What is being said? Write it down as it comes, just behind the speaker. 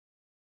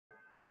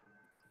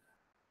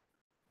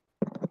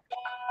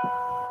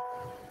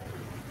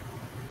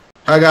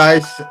Hi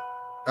guys,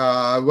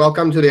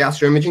 welcome to the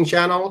Astro Imaging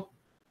channel.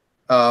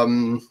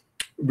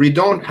 We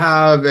don't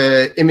have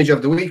an image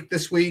of the week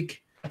this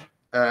week.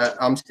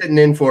 I'm sitting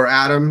in for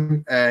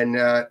Adam, and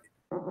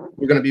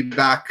we're going to be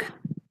back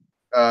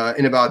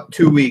in about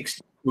 2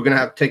 weeks. We're going to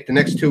have to take the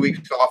next 2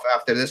 weeks off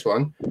after this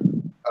one.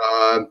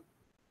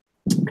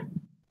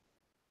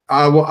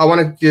 I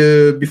wanted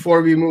to,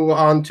 before we move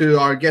on to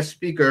our guest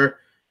speaker,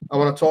 I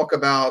want to talk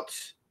about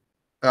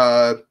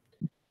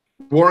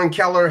Warren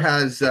Keller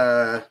has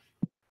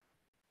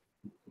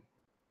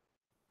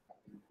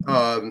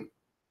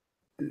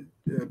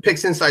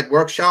PIX Insight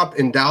workshop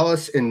in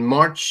Dallas in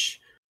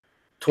March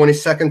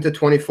 22nd to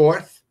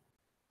 24th.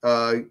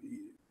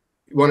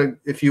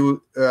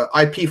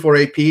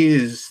 IP4AP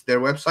is their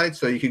website,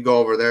 so you could go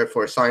over there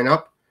for a sign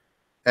up.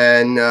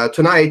 And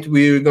tonight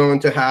we're going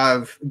to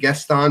have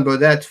Gaston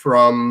Baudat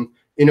from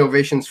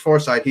Innovations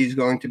Foresight. He's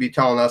going to be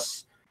telling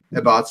us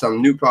about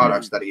some new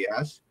products that he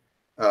has,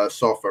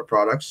 software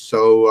products.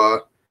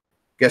 So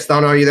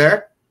Gaston, are you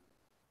there?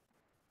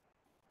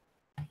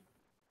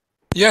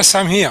 Yes,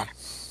 I'm here.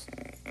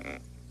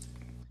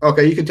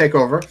 Okay, you can take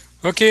over.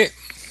 Okay,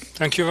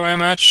 thank you very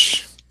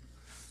much.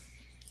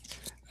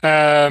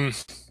 Well,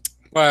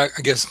 I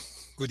guess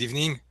good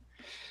evening.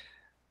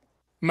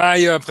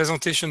 My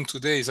presentation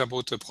today is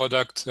about a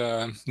product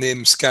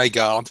named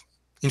SkyGuard.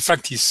 In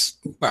fact,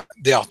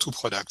 there are two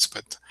products,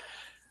 but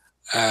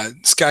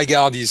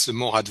SkyGuard is the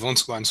more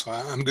advanced one, so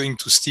I'm going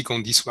to stick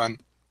on this one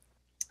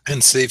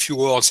and say a few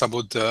words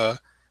about the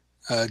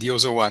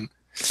other one.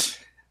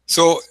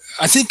 So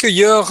I think a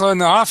year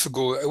and a half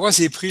ago, it was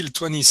April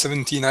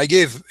 2017, I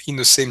gave in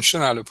the same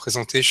channel a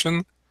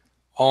presentation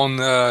on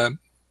a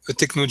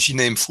technology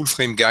named full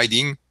frame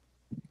guiding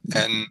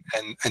and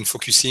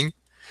focusing.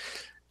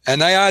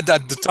 And I had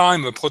at the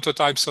time a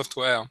prototype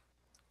software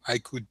I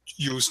could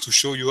use to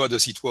show you how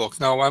does it work.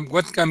 Now,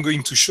 what I'm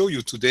going to show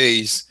you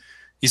today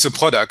is a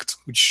product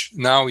which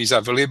now is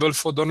available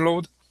for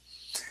download.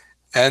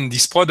 And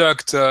this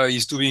product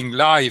is doing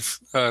live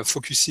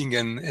focusing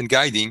and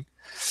guiding.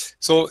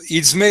 So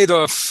it's made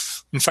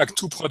of, in fact,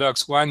 two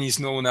products. One is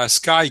known as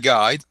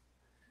SkyGuide,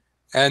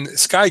 and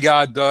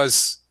SkyGuide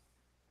does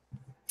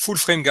full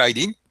frame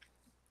guiding.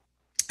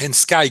 And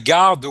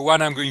SkyGuard, the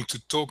one I'm going to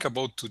talk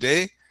about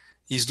today,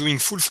 is doing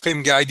full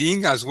frame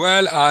guiding as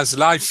well as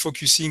live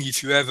focusing.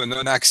 If you have an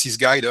on-axis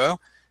guider,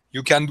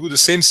 you can do the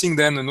same thing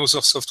then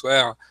another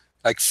software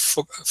like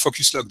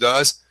FocusLog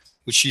does,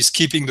 which is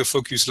keeping the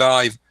focus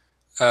live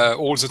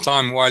all the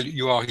time while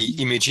you are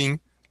imaging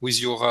with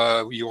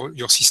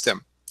your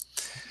system.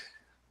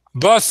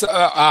 Both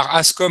are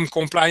ASCOM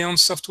compliant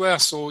software,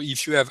 so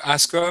if you have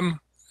ASCOM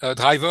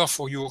driver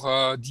for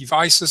your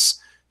devices,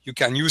 you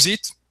can use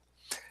it.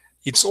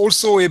 It's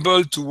also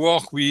able to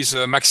work with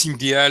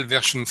MaximDL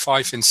version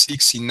 5 and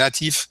 6 in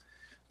native,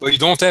 but you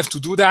don't have to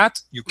do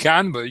that. You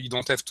can, but you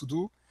don't have to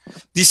do.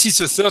 This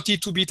is a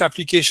 32-bit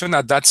application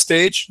at that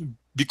stage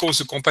because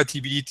the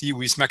compatibility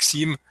with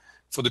Maxim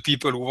for the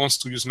people who wants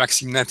to use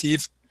Maxim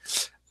native.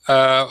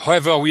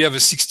 However, we have a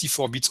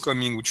 64 bits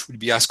coming, which will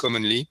be ASCOM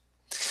only.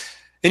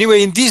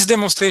 Anyway, in this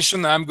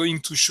demonstration, I'm going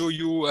to show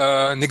you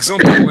an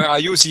example where I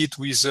use it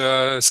with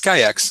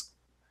SkyX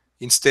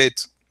instead,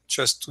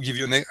 just to give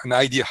you an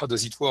idea how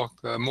does it work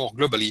more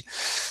globally.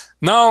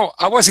 Now,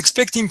 I was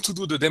expecting to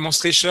do the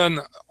demonstration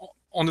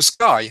on the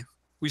sky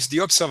with the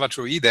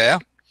observatory there,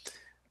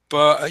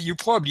 but you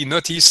probably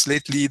noticed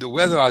lately the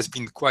weather has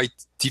been quite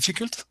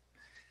difficult,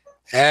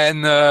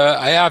 and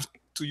I have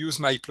to use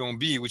my plan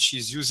B, which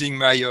is using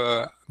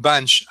my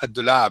bench at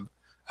the lab.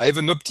 I have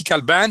an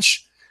optical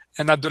bench,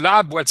 and at the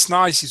lab, what's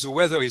nice is the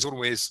weather is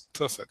always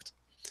perfect.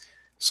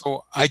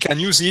 So I can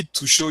use it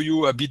to show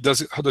you a bit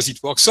how does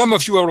it work. Some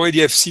of you already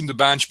have seen the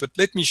bench, but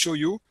let me show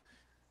you.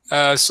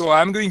 So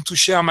I'm going to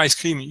share my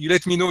screen. You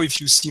let me know if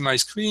you see my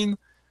screen.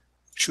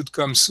 It should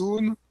come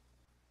soon.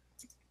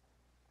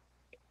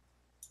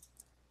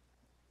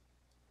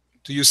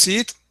 Do you see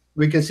it?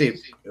 We can see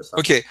it. Yes,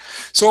 okay.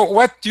 So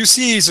what you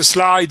see is a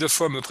slide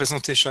from a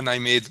presentation I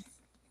made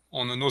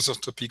on another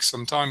topic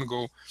some time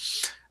ago.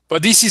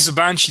 But this is the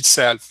bench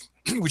itself,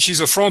 which is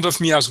in front of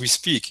me as we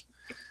speak.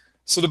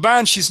 So the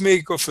bench is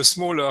made of a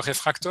smaller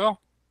refractor.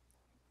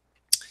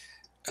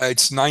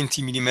 It's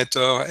 90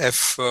 millimeter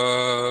f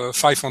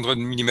 500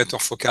 millimeter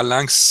focal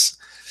length.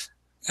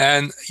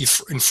 And if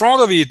in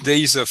front of it, there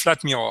is a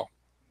flat mirror.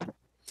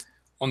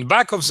 On the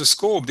back of the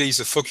scope, there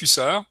is a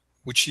focuser,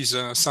 which is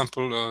a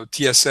simple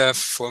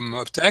TSF from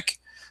Optech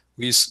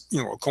with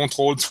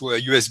controlled through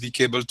a USB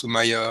cable to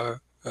my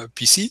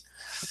PC.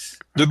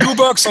 The blue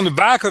box on the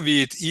back of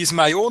it is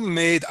my own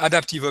made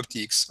adaptive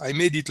optics. I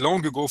made it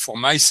long ago for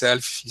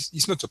myself.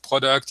 It's not a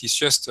product, it's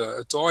just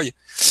a toy.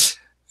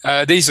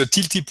 There is a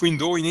tilt-tip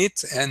window in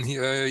it, and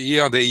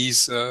here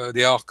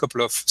there are a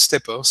couple of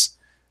steppers,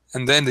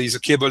 and then there is a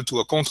cable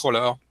to a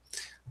controller.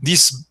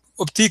 This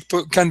optic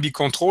can be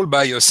controlled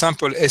by a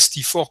simple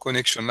ST4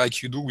 connection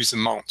like you do with a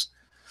mount.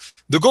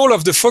 The goal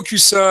of the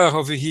focuser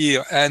over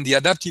here and the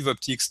adaptive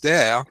optics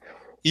there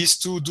is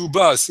to do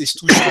both, is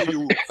to show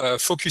you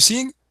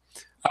focusing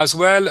as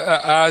well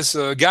as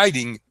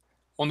guiding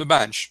on the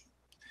bench.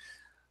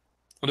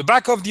 On the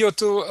back of the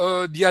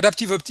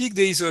adaptive optic,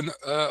 there is an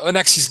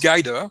on-axis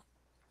guider.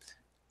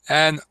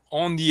 And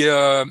on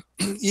the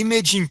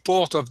imaging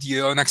port of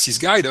the on-axis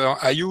guider,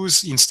 I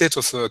use, instead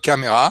of a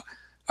camera,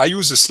 I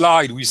use a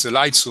slide with a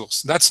light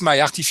source. That's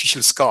my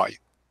artificial sky.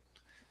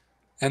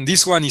 And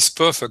this one is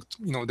perfect.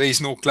 You know, there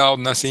is no cloud,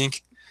 nothing.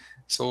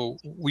 So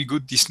we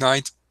good this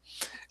night.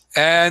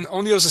 And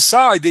on the other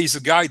side, there is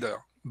a guider.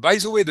 By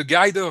the way, the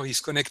guider is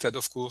connected,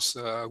 of course,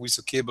 with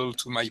a cable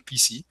to my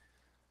PC.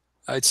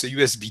 It's a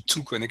USB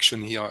 2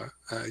 connection here.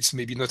 It's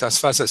maybe not as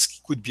fast as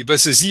it could be, but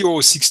it's a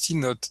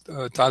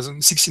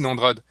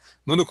 1600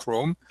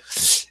 monochrome.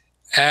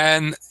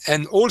 And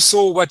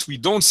also what we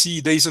don't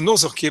see, there is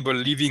another cable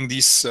leaving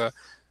this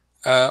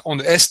on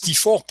the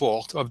ST4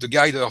 port of the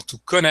guider to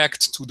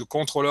connect to the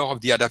controller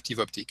of the adaptive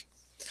optic.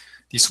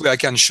 This way I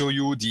can show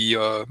you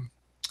the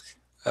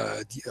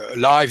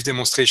live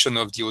demonstration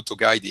of the auto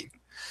guiding.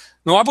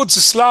 Now about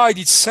the slide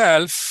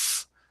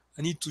itself,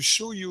 I need to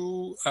show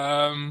you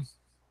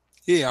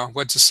here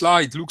what the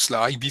slide looks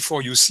like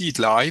before you see it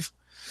live.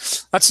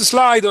 That's a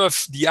slide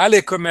of the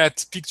Halley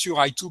Comet picture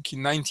I took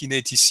in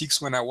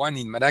 1986 when I won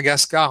in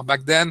Madagascar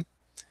back then.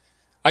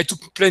 I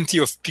took plenty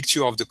of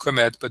pictures of the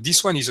comet, but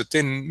this one is a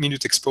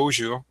 10-minute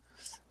exposure.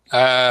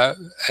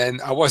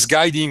 And I was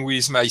guiding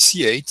with my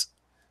C8.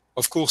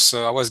 Of course,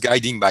 I was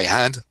guiding by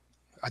hand.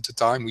 At the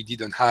time, we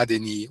didn't have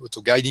any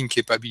auto-guiding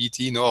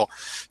capability, nor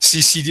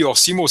CCD or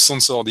CMOS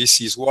sensor.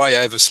 This is why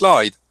I have a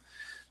slide.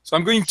 So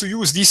I'm going to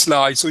use this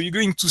slide. So you're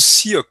going to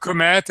see a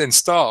comet and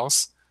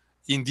stars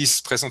in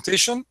this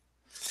presentation.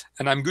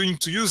 And I'm going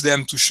to use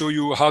them to show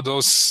you how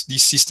this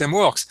system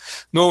works.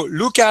 Now,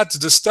 look at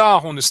the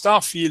star on the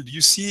star field.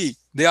 You see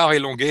they are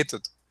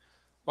elongated.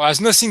 Well,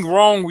 there's nothing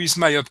wrong with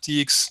my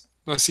optics,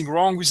 nothing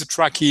wrong with the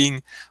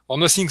tracking, or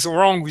nothing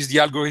wrong with the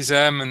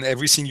algorithm and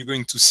everything you're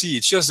going to see.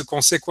 It's just the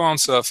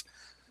consequence of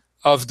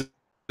the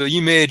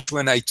image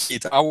when I took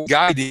it. I was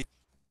guiding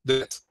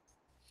that.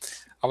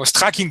 I was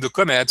tracking the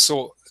comet,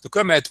 so the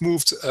comet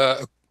moved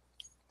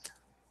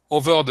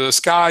over the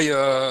sky,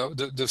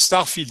 the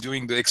star field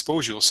during the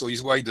exposure, so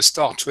is why the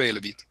star trail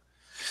a bit.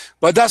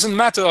 But it doesn't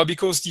matter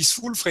because this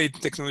full frame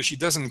technology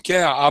doesn't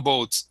care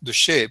about the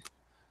shape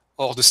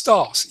or the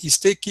stars. It's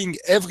taking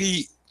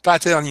every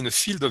pattern in a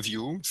field of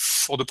view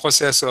for the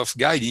process of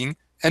guiding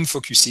and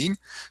focusing.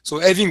 So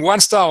having one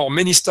star or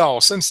many stars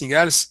or something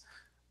else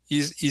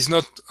is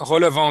not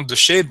relevant. The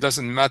shape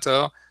doesn't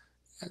matter.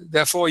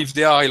 Therefore, if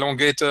they are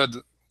elongated,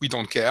 we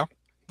don't care.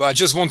 But I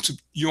just want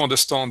you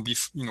understand,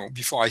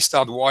 before I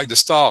start, why the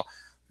star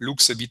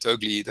looks a bit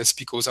ugly. That's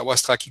because I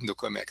was tracking the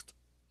comet.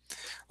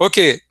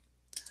 Okay,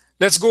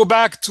 let's go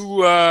back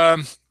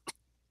to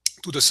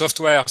the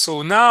software.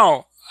 So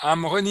now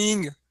I'm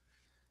running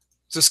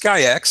the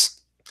SkyX.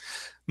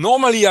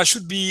 Normally, I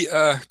should be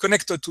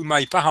connected to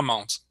my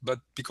Paramount, but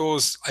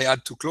because I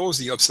had to close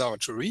the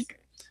observatory,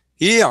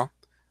 here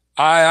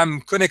I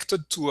am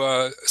connected to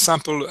a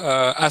sample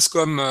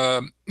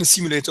ASCOM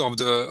simulator of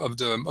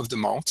the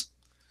mount.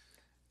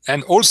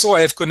 And also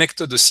I have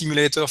connected the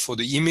simulator for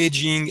the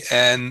imaging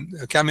and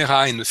a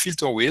camera and the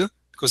filter wheel,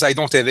 because I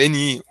don't have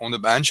any on the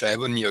bench, I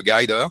have only a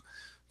guider.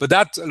 But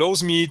that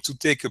allows me to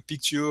take a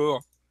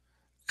picture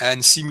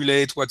and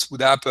simulate what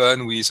would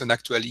happen with an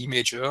actual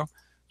imager,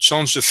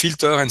 change the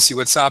filter and see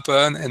what's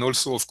happened, and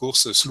also, of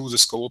course, slew the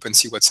scope and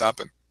see what's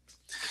happened.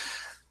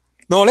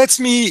 Now, let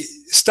me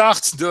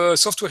start the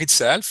software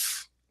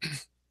itself.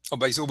 Oh,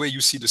 by the way,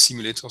 you see the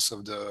simulators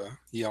of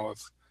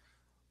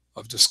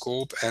the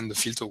scope and the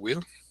filter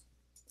wheel.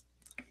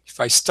 If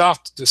I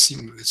start the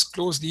sim, let's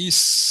close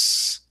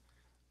this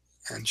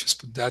and just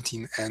put that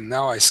in. And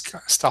now I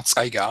start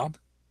SkyGuard.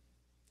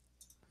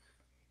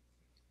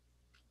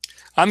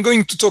 I'm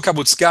going to talk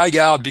about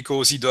SkyGuard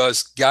because he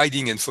does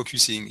guiding and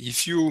focusing.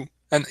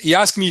 And he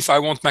asked me if I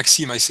want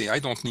Maxime, I say I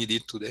don't need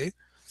it today.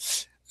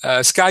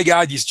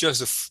 SkyGuard is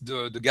just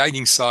the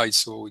guiding side,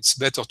 so it's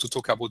better to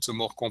talk about the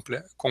more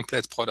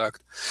complete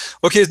product.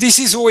 Okay, this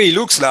is how it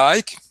looks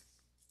like.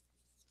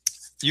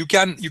 You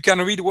can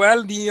read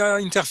well the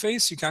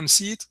interface. You can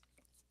see it.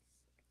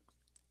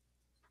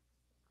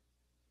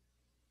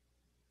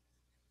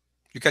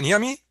 You can hear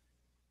me?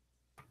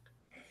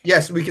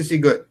 Yes, we can see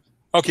good.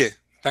 Okay,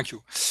 thank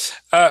you.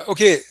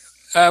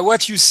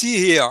 What you see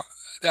here,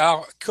 there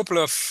are a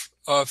couple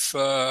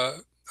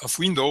of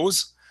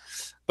windows.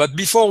 But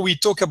before we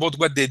talk about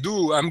what they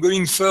do, I'm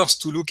going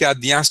first to look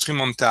at the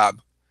instrument tab.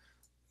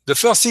 The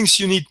first things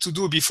you need to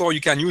do before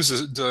you can use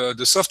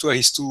the software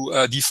is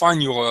to define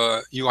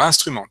your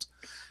instrument.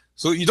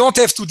 So you don't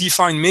have to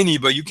define many,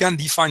 but you can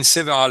define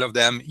several of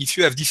them. If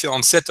you have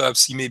different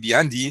setups, it may be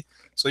handy.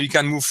 So you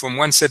can move from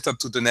one setup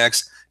to the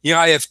next. Here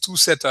I have two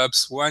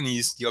setups. One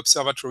is the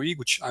observatory,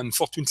 which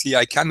unfortunately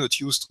I cannot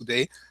use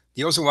today.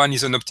 The other one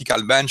is an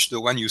optical bench, the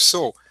one you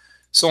saw.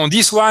 So on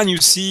this one, you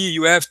see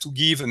you have to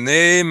give a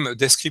name, a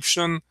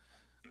description,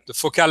 the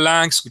focal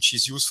length, which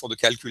is used for the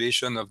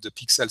calculation of the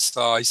pixel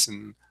size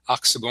and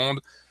arc second,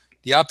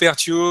 the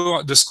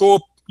aperture, the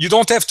scope. You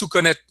don't have to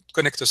connect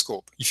connect a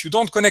scope. If you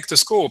don't connect a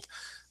scope,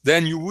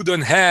 then you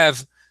wouldn't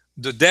have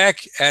the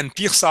deck and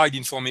peer side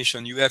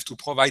information. You have to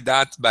provide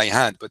that by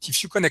hand. But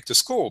if you connect a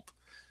scope,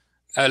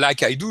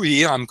 like I do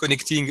here, I'm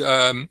connecting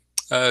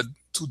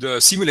to the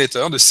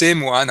simulator, the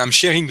same one. I'm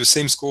sharing the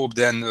same scope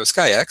than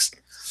SkyX.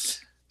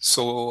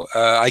 So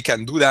I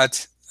can do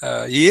that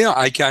here.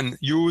 I can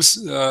use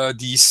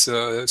this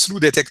slew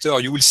detector.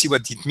 You will see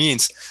what it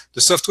means.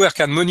 The software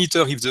can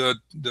monitor if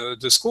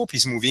the scope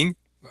is moving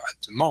at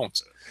the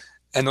mount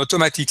and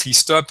automatically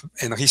stop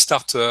and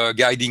restart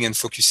guiding and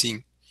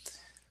focusing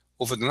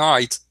over the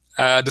night.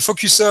 The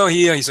focuser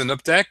here is an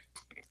Optec,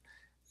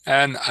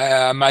 and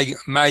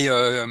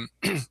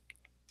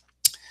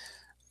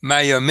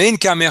my main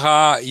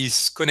camera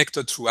is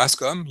connected through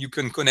ASCOM. You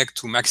can connect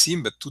to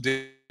Maxim, but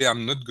today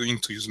I'm not going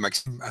to use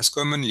Maxim,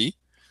 ASCOM only,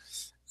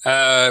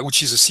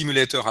 which is a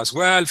simulator as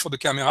well for the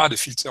camera. The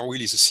filter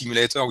wheel is a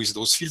simulator with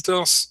those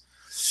filters.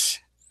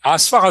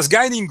 As far as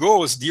guiding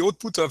goes, the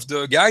output of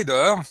the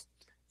guider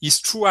is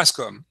through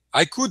ASCOM.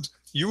 I could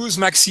use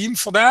Maxim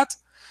for that.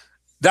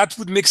 That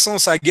would make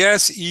sense, I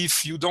guess,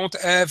 if you don't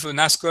have an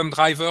ASCOM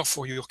driver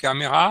for your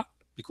camera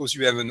because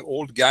you have an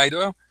old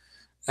guider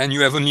and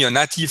you have only a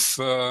native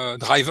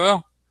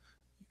driver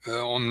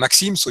on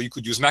Maxim, so you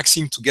could use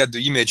Maxim to get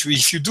the image.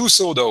 If you do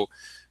so, though,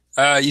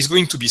 it's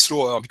going to be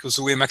slower because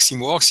the way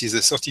Maxim works is a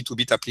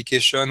 32-bit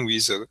application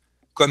with a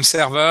COM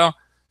server.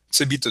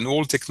 It's a bit an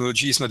old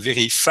technology. It's not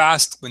very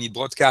fast when it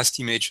broadcasts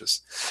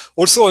images.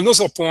 Also,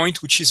 another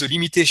point, which is a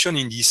limitation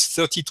in this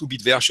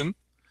 32-bit version.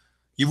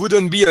 It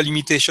wouldn't be a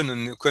limitation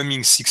in the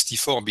coming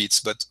 64 bits,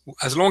 but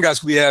as long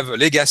as we have a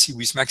legacy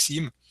with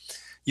Maxim,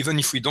 even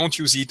if we don't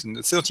use it in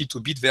the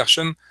 32-bit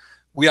version,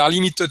 we are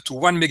limited to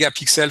 1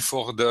 megapixel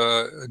for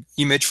the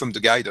image from the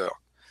guider.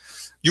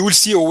 You will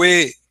see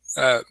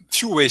a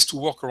few ways to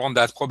work around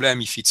that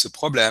problem if it's a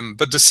problem,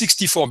 but the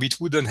 64-bit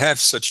wouldn't have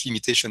such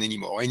limitation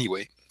anymore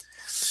anyway.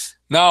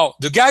 Now,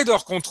 the guider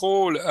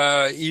control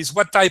is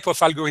what type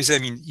of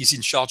algorithm is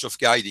in charge of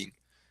guiding.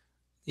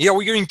 Here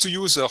we're going to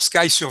use our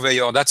Sky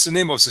Surveyor. That's the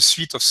name of the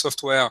suite of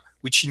software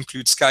which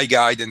includes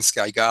SkyGuide and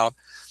SkyGuard,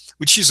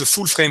 which is a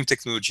full-frame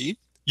technology.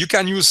 You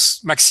can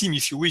use Maxim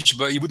if you wish,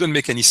 but it wouldn't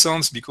make any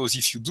sense because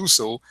if you do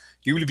so,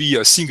 it will be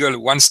a single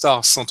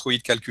one-star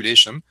centroid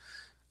calculation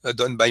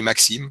done by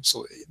Maxim.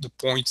 So the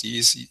point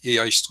is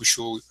here is to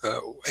show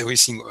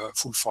everything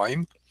full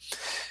frame.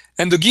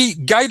 And the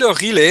guider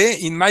relay,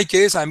 in my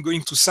case, I'm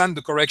going to send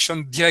the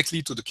correction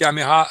directly to the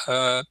camera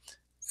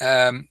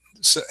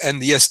and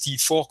the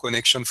ST4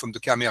 connection from the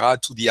camera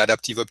to the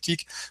adaptive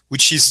optic,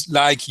 which is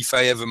like if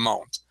I have a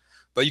mount.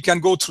 But you can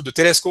go through the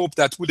telescope.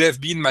 That would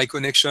have been my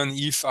connection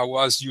if I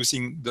was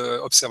using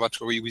the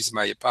observatory with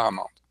my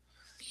Paramount.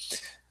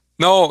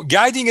 Now,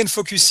 guiding and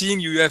focusing,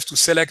 you have to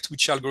select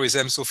which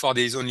algorithm. So far,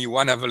 there is only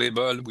one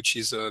available, which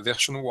is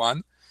version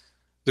 1.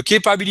 The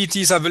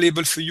capabilities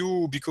available for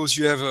you because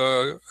you have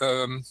a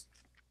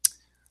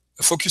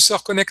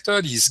focuser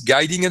connected is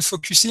guiding and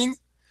focusing.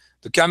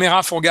 The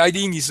camera for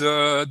guiding is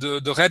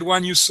the red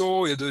one you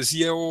saw, the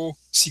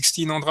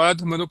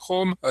ZO1600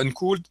 monochrome,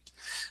 uncooled.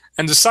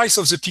 And the size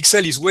of the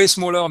pixel is way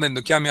smaller than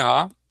the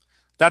camera.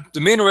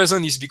 The main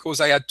reason is because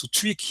I had to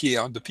tweak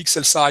here the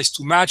pixel size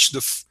to match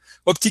the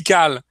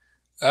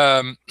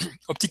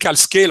optical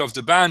scale of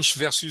the bench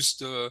versus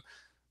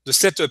the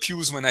setup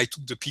used when I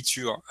took the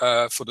picture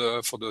for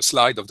the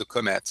slide of the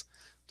comet.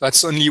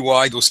 That's only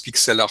why those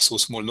pixels are so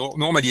small.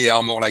 Normally they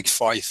are more like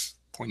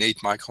 5.8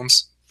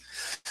 microns.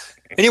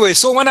 Anyway,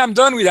 so when I'm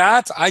done with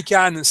that, I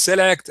can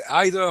select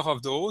either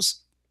of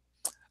those,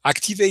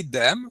 activate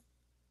them.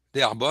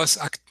 They are both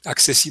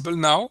accessible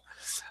now.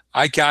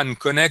 I can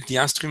connect the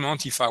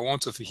instrument if I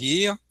want over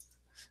here.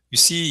 You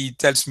see, it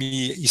tells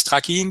me it's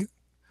tracking.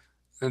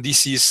 And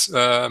this is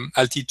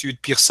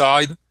altitude, peer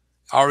side,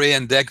 array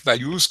and deck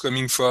values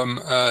coming from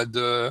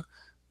the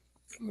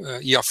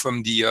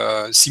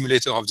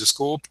simulator of the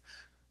scope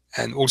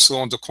and also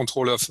on the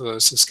control of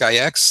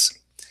SkyX.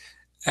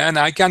 And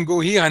I can go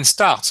here and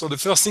start. So the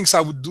first things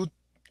I would do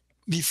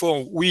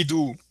before we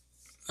do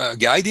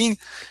guiding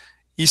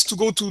is to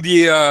go to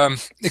the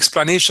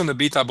explanation a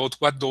bit about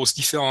what those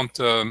different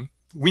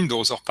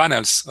windows or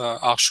panels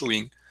are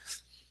showing.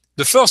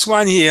 The first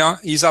one here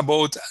is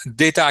about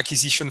data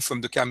acquisition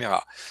from the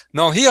camera.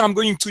 Now here I'm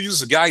going to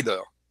use a guider,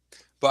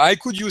 but I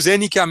could use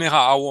any camera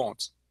I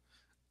want,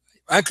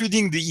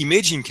 including the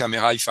imaging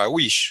camera if I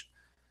wish.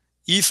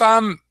 If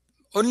I'm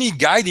only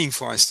guiding,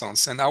 for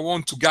instance, and I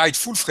want to guide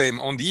full frame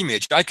on the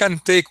image, I can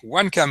take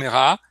one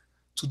camera.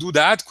 To do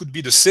that could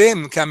be the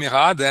same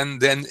camera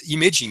than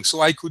imaging. So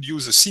I could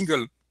use a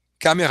single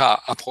camera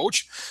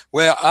approach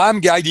where I'm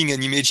guiding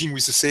and imaging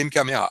with the same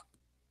camera,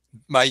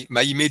 my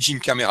imaging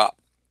camera.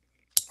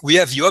 We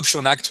have the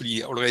option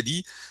actually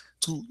already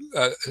to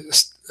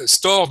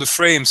store the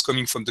frames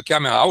coming from the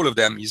camera, all of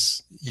them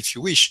is, if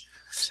you wish,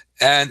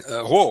 and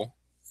raw,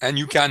 and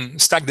you can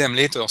stack them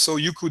later. So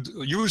you could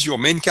use your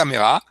main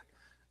camera,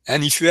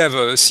 and if you have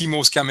a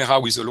CMOS camera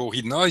with a low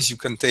read noise, you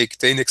can take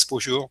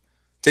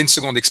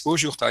 10-second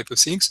exposure type of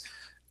things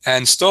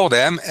and store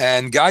them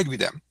and guide with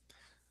them.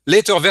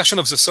 later version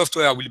of the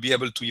software will be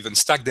able to even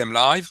stack them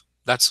live.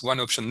 That's one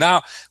option.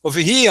 Now, over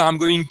here, I'm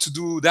going to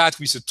do that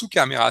with a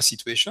 2-camera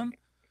situation,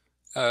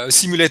 a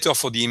simulator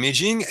for the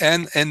imaging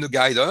and the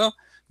guider,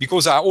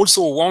 because I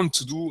also want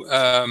to do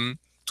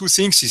 2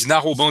 things: is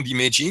narrowband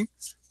imaging,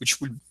 which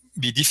will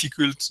be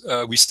difficult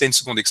with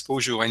 10-second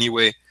exposure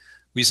anyway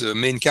with the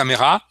main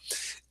camera.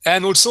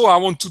 And also I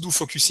want to do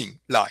focusing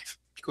live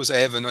because I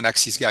have a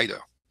non-axis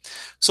guider.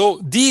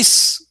 So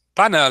this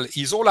panel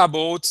is all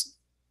about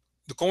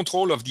the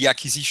control of the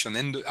acquisition,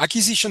 and the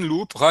acquisition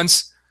loop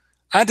runs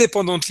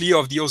independently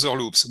of the other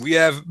loops. We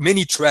have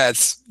many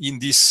threads in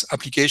this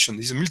application.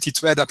 It's a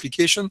multi-thread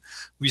application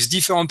with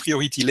different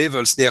priority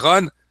levels. They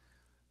run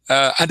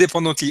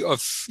independently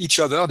of each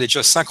other. They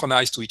just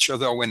synchronize to each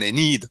other when they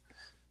need.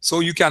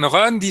 So you can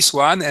run this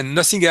one and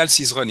nothing else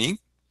is running.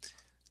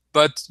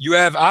 But you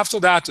have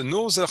after that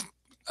another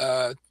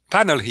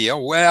panel here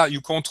where you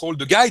control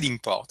the guiding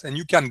part, and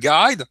you can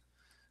guide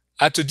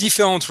at a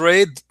different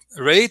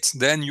rate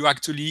than you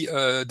actually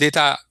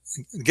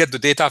get the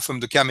data from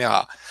the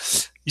camera.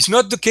 It's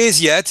not the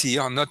case yet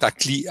here, not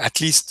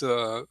at least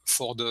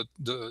for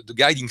the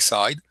guiding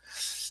side,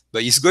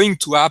 but it's going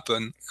to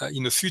happen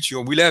in the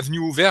future. We'll have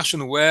new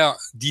version where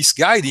this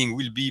guiding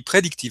will be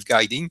predictive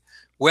guiding,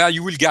 where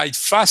you will guide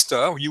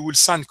faster, you will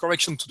send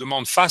correction to the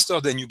mount faster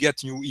than you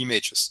get new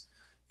images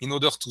in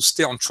order to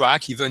stay on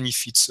track, even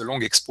if it's a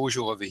long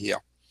exposure over here.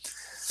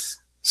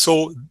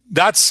 So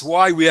that's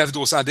why we have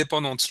those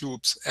independent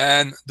loops.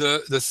 And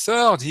the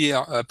third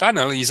here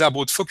panel is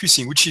about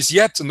focusing, which is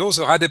yet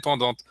another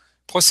independent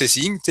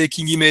processing,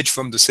 taking image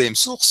from the same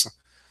source,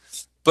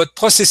 but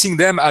processing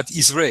them at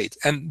its rate.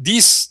 And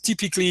this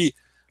typically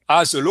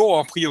has a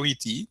lower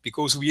priority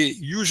because we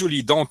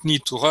usually don't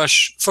need to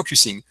rush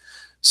focusing.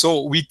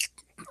 So we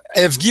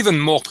have given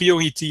more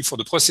priority for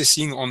the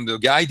processing on the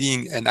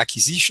guiding and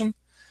acquisition,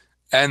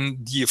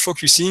 and the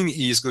focusing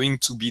is going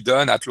to be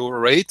done at lower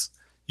rate.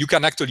 You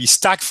can actually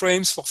stack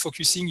frames for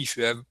focusing if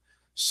you have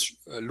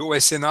low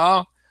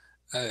SNR.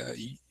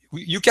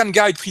 You can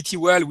guide pretty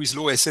well with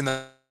low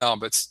SNR,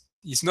 but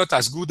it's not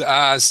as good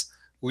as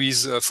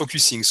with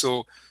focusing.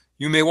 So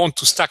you may want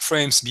to stack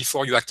frames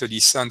before you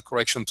actually send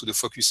correction to the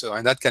focuser,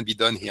 and that can be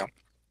done here.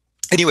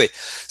 Anyway,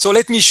 so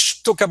let me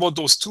talk about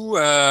those two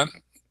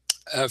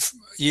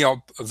here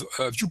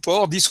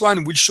viewport. This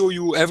one will show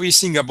you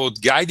everything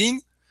about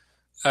guiding,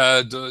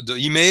 the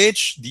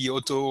image, the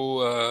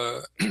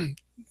auto,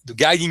 the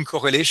guiding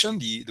correlation,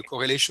 the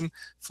correlation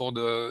for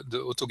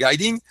the auto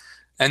guiding,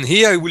 and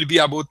here it will be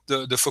about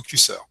the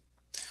focuser.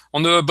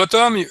 On the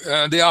bottom,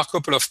 there are a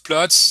couple of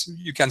plots.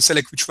 You can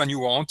select which one you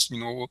want. You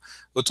know,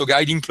 auto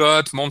guiding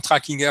plot, mount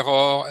tracking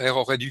error,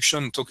 error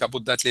reduction. Talk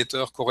about that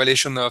later.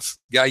 Correlation of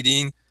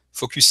guiding,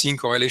 focusing,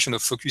 correlation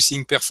of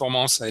focusing,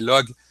 performance, a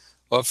log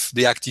of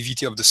the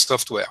activity of the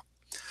software.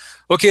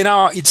 Okay,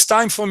 now it's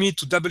time for me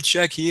to double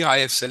check here. I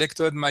have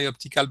selected my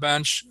optical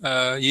bench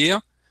here.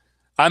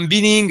 I'm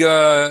binning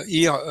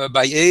here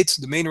by 8.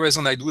 The main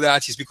reason I do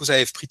that is because I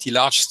have pretty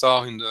large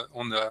star in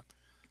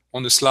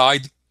on the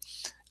slide.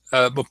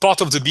 But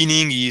part of the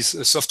binning is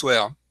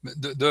software.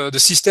 The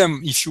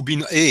system, if you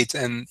bin 8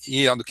 and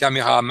here the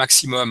camera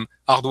maximum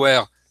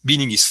hardware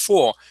binning is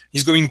 4,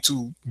 is going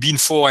to bin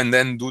 4 and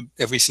then do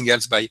everything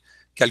else by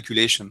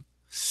calculation.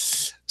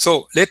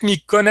 So let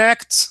me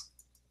connect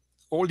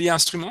all the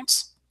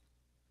instruments.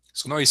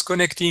 So now it's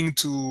connecting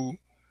to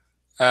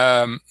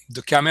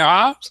the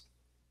camera,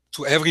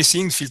 to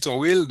everything, filter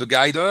wheel, the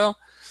guider,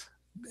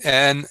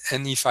 and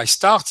if I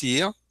start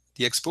here,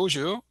 the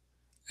exposure,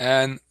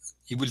 and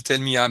it will tell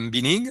me I'm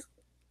binning,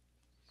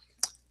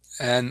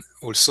 and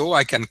also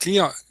I can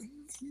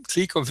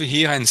click over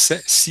here and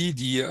see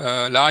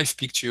the live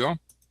picture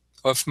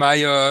of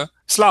my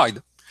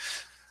slide.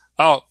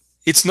 Now,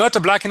 it's not a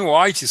black and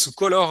white, it's a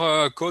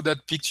color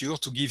coded picture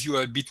to give you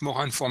a bit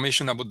more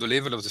information about the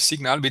level of the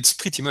signal, but it's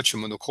pretty much a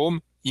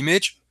monochrome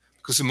image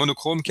because the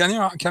monochrome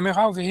camera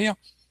over here.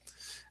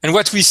 And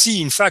what we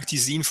see, in fact,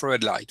 is the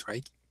infrared light,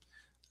 right?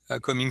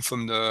 Coming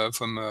from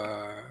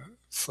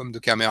the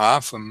camera,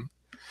 from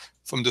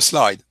the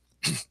slide.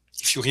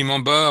 If you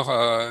remember,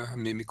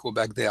 let me go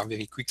back there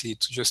very quickly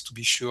just to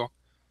be sure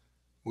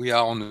we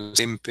are on the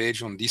same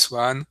page on this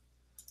one.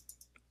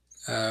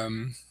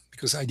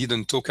 Because I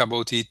didn't talk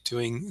about it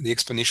during the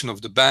explanation of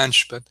the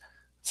bench, but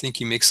I think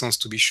it makes sense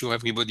to be sure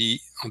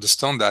everybody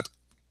understand that.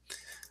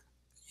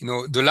 You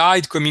know, the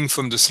light coming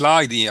from the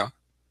slide here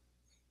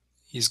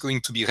is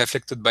going to be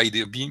reflected by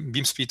the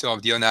beam splitter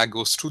of the ONAG,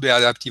 goes through the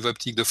adaptive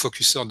optic, the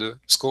focuser, the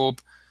scope,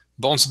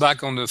 bounce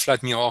back on the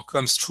flat mirror,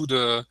 comes through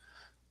the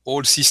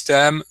whole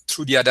system,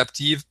 through the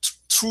adaptive,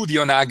 through the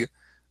ONAG,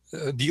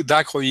 the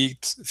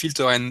dichroic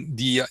filter, and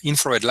the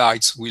infrared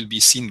lights will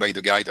be seen by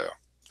the guider.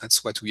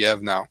 That's what we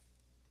have now.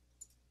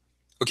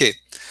 Okay,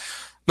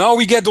 now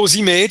we get those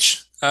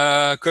images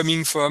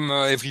coming from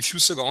every few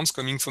seconds,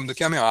 coming from the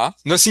camera.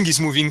 Nothing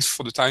is moving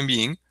for the time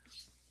being.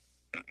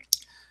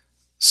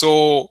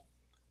 So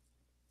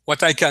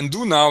what I can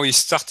do now is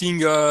starting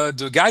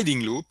the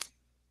guiding loop.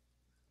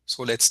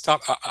 So let's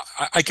start.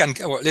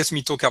 Let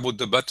me talk about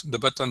the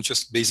button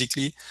just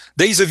basically.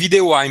 There is a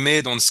video I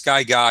made on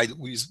Sky Guide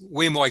with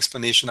way more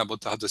explanation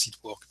about how does it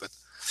work. But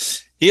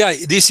here,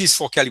 this is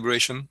for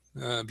calibration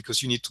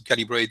because you need to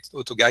calibrate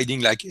auto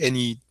guiding like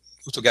any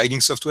auto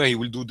guiding software. You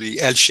will do the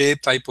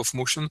L-shape type of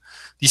motion.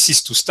 This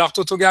is to start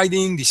auto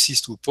guiding. This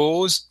is to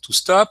pause, to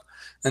stop,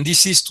 and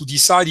this is to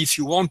decide if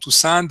you want to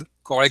send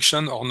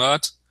correction or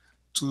not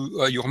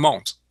to your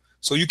mount.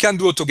 So you can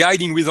do auto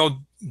guiding without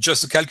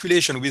just the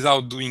calculation,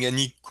 without doing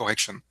any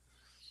correction.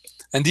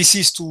 And this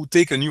is to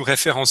take a new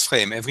reference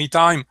frame. Every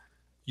time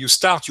you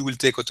start, you will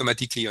take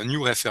automatically a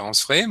new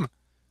reference frame.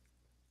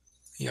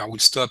 Here I will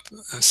stop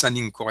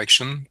sending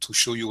correction to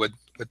show you what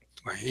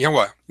here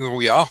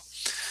we are.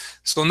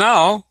 So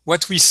now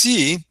what we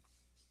see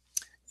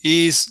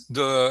is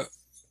the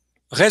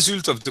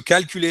result of the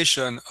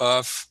calculation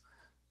of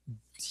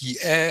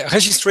the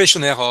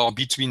registration error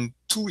between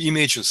two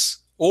images,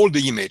 all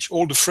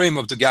the frame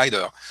of the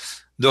guider.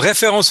 The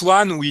reference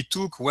one we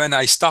took when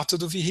I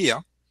started over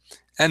here,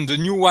 and the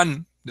new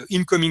one, the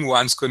incoming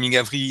ones coming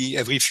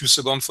every few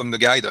seconds from the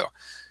guider.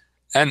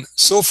 And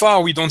so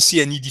far, we don't see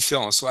any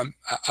difference. So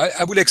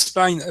I will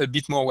explain a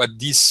bit more what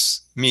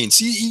this means.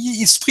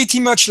 It's pretty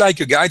much like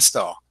a guide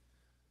star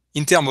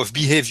in terms of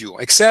behavior,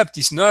 except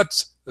it's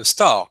not a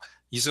star.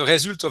 It's a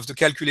result of the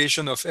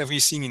calculation of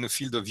everything in the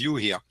field of view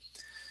here.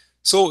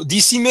 So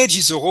this image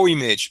is a raw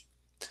image.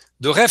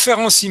 The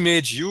reference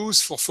image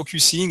used for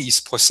focusing is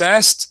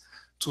processed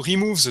to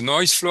remove the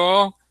noise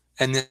floor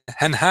and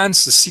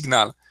enhance the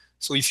signal.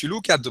 So if you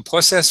look at the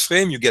process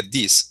frame, you get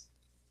this.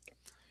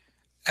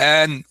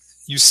 And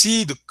you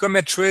see the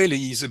comet trail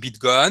is a bit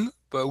gone,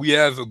 but we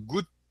have a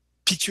good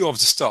picture of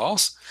the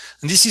stars.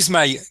 And this is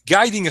my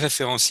guiding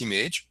reference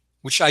image,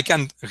 which I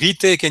can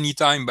retake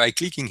anytime by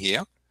clicking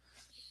here.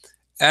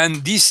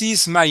 And this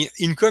is my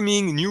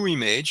incoming new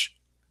image.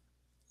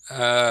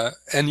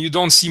 And you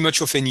don't see much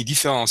of any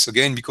difference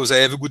again, because I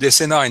have a good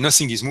SNR and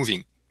nothing is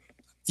moving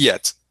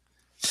yet.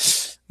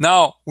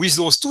 Now, with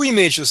those two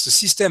images, the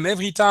system,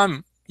 every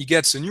time it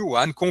gets a new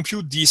one,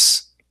 compute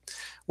this.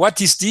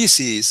 What is this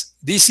is?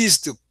 This is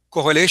the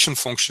correlation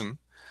function.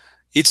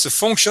 It's a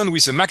function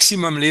with a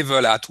maximum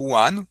level at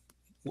 1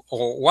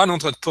 or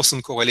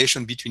 100%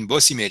 correlation between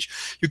both images.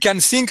 You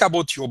can think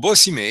about your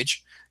both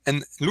image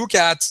and look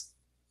at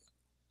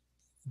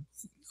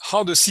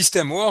how the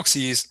system works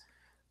is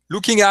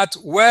looking at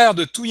where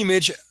the two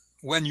images,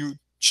 when you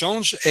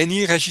change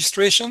any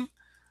registration,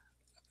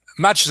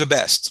 match the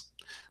best.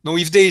 Now,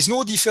 if there is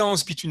no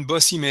difference between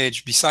both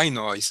images beside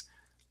noise,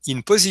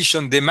 in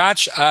position, they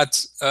match at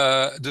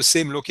the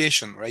same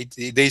location, right?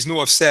 There is no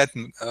offset,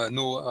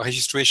 no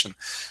registration.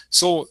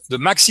 So the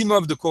maximum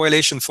of the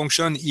correlation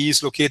function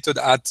is located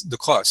at the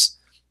cross.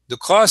 The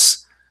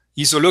cross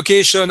is the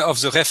location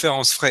of the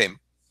reference frame.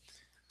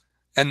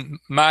 And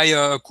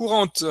my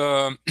current,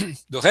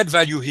 the red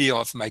value here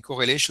of my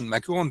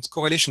current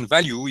correlation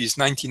value is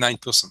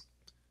 99%,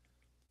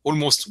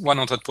 almost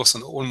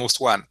 100%, almost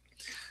 1.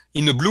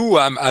 In the blue,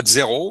 I'm at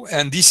 0,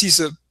 and this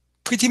is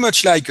pretty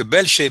much like a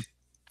bell-shaped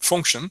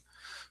function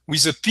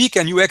with a peak,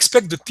 and you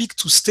expect the peak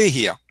to stay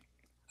here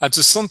at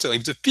the center.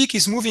 If the peak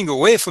is moving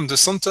away from the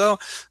center,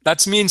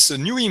 that means the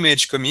new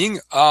image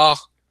coming are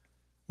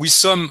with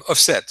some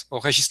offset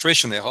or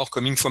registration error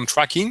coming from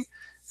tracking,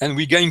 and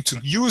we're going to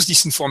use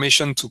this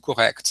information to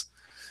correct.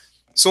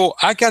 So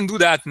I can do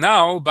that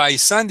now by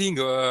sending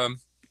a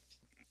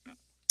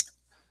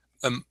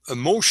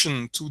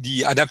motion to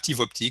the adaptive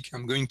optic.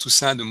 I'm going to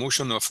send a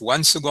motion of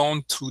 1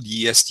 second through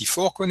the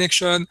ST4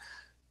 connection.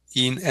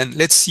 And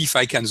let's see if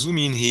I can zoom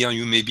in here.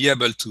 You may be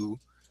able to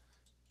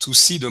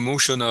see the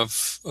motion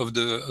of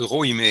the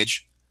raw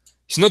image.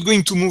 It's not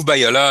going to move by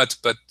a lot,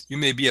 but you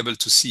may be able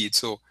to see it.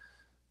 So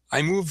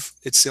I move,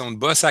 let's say, on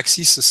both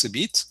axes a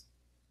bit.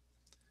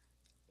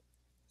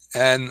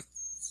 And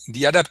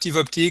the adaptive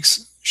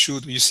optics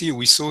should, you see,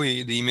 we saw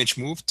the image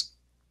moved.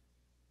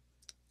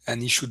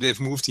 And it should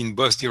have moved in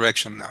both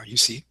directions now, you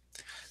see.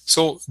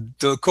 So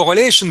the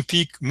correlation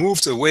peak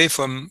moved away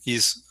from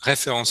his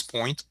reference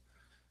point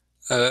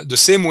the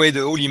same way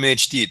the whole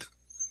image did,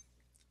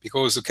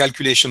 because the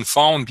calculation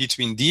found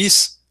between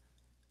this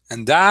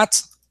and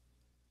that,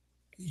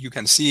 you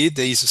can see it,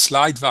 there is a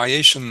slight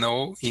variation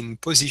now in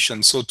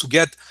position. So to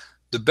get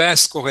the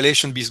best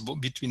correlation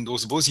between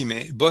those both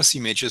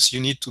images, you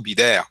need to be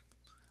there,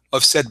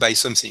 offset by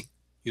something.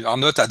 You are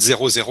not at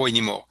 0, 0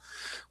 anymore.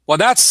 Well,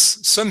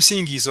 that's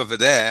something is over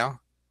there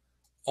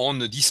on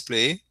the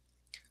display.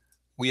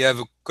 We have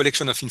a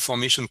collection of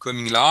information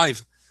coming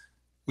live.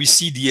 We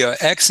see the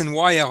X and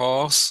Y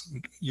errors,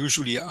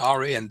 usually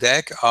RA and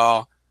DEC,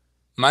 are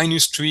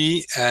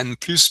 -3 and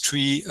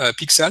 +3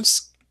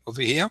 pixels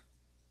over here,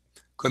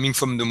 coming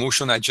from the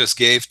motion I just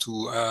gave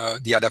to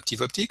the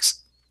adaptive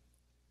optics.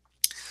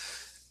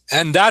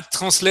 And that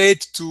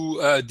translates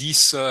to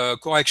this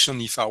correction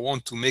if I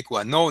want to make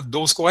one. Now,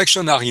 those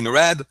corrections are in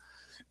red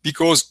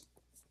because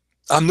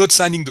I'm not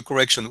sending the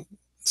correction.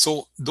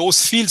 So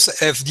those fields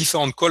have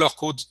different color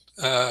code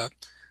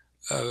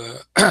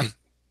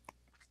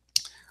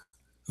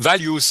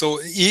values. So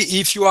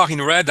if you are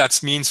in red,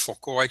 that means for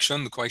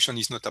correction, the correction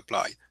is not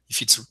applied.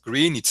 If it's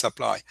green, it's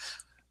applied.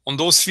 On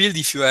those fields,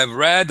 if you have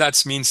red,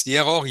 that means the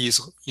error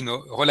is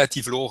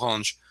relative low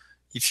range.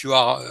 If you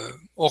are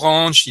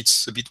orange,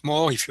 it's a bit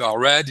more. If you are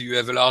red, you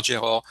have a large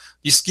error.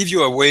 This gives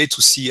you a way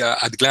to see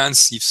at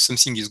glance if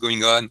something is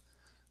going on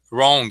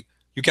wrong.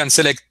 You can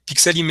select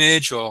pixel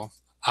image or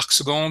arc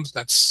second.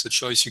 That's a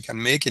choice you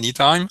can make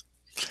anytime.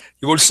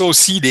 You also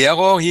see the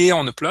error here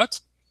on the plot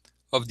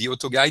of the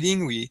auto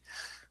guiding. We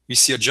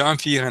see a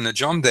jump here and a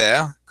jump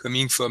there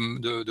coming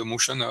from the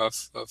motion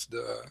of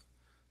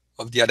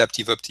the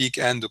adaptive optic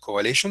and the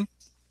correlation.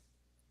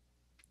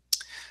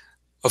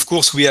 Of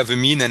course, we have a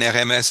mean and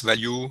RMS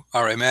value,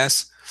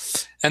 RMS.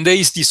 And there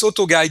is this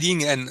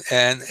auto-guiding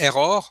and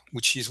error,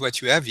 which is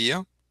what you have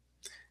here.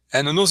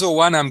 And another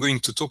one I'm going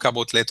to talk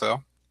about later.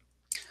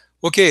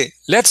 Okay,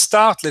 let's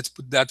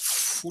put that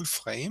full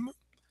frame.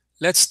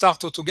 Let's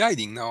start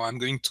auto-guiding. Now I'm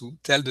going to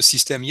tell the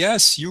system,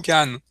 yes, you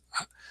can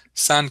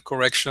send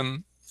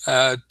correction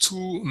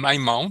to my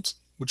mount,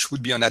 which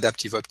would be an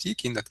adaptive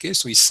optic in that case.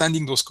 So he's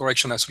sending those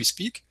corrections as we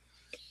speak.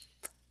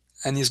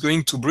 And he's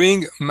going to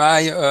bring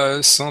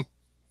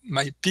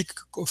my peak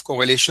of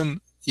correlation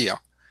here,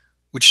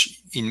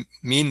 which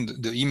means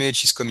the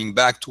image is coming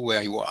back to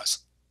where it was.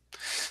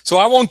 So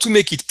I want to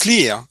make it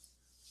clear,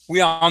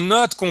 we are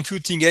not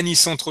computing any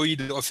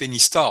centroid of any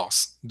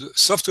stars. The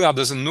software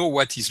doesn't know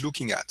what it's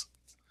looking at.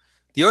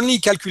 The only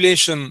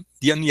calculation,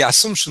 the only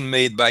assumption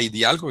made by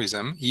the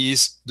algorithm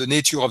is the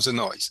nature of the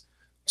noise.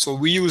 So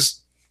we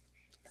use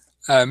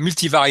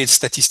multivariate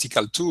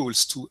statistical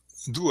tools to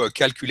do a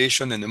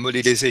calculation and a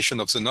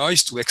modelization of the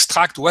noise to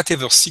extract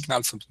whatever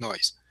signal from the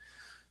noise.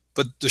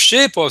 But the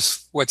shape of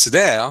what's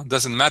there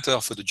doesn't matter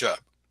for the job.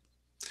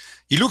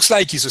 It looks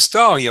like it's a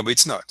star here, but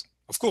it's not.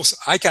 Of course,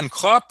 I can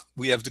crop.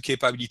 We have the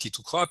capability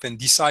to crop and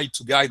decide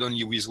to guide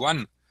only with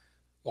one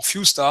or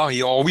few stars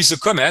here, or with a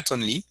comet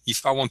only.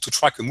 If I want to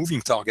track a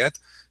moving target,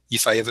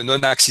 if I have a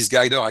non-axis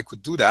guider, I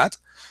could do that.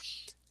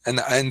 And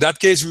in that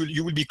case,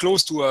 you will be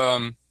close to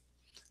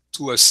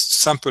a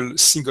sample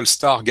single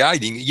star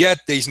guiding, yet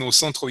there is no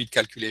centroid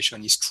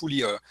calculation. It's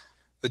truly a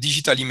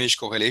digital image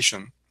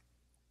correlation.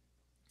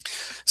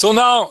 So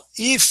now,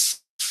 if,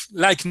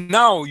 like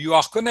now, you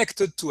are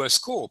connected to a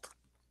scope,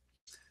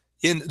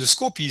 and the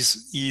scope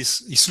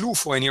is low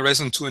for any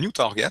reason to a new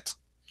target,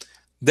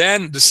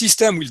 then the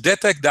system will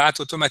detect that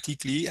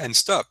automatically and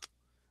stop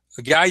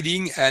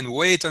guiding and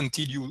wait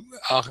until you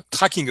are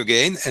tracking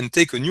again and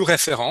take a new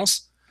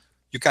reference.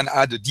 You can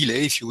add a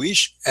delay if you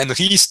wish and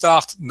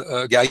restart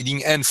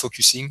guiding and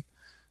focusing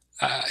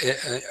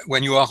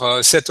when you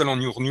are settled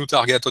on your new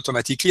target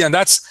automatically. And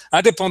that's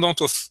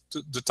independent of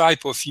the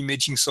type of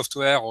imaging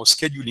software or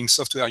scheduling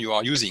software you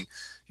are using.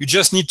 You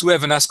just need to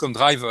have an ASCOM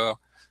driver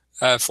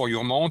for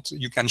your mount.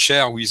 You can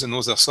share with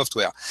another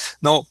software.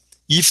 Now,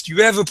 if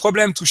you have a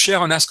problem to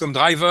share an ASCOM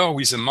driver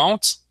with a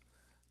mount,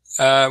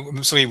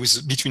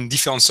 between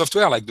different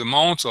software like the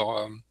mount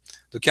or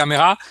the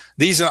camera,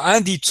 there is a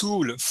handy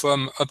tool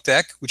from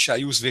Optech, which I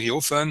use very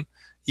often,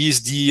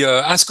 is the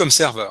ASCOM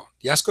server.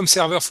 The ASCOM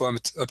server from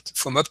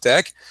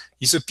Optech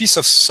is a piece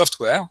of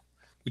software,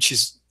 which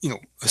is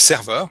a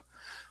server,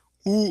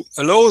 who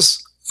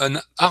allows an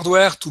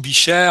hardware to be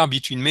shared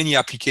between many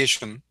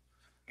applications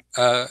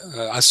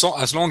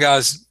as long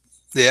as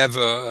they have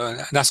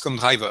an ASCOM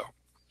driver.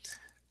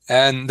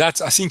 And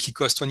that, I think it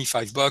costs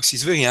 $25.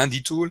 It's a very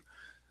handy tool.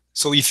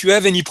 So if you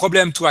have any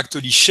problem to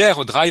actually share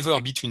a driver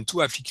between two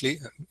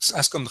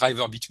ASCOM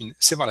driver between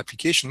several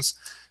applications,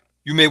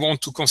 you may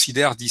want to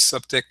consider this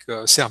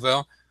Optech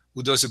server,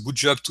 who does a good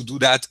job to do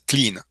that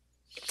clean.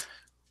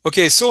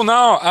 Okay, so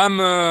now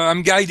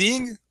I'm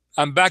guiding.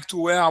 I'm back to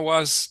where I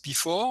was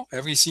before.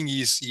 Everything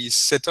is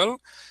settled.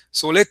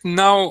 So let's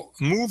now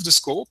move the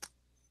scope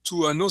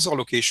to another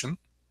location,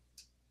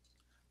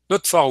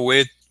 not far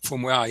away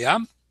from where I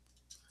am,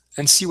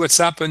 and see what's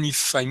happened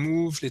if I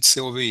move, let's say,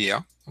 over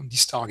here on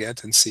this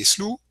target and say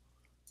slew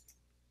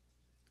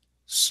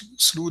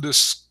the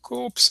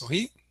scope,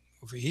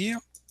 over here,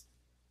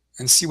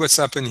 and see what's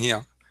happened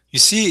here. You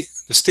see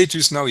the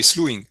status now is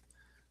slewing.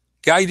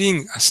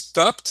 Guiding has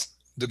stopped.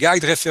 The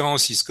guide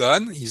reference is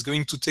gone. He's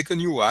going to take a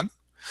new one.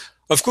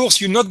 Of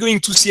course, you're not going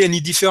to see any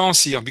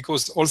difference here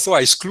because although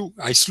I slew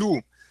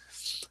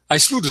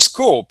the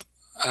scope,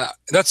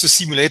 that's a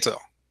simulator.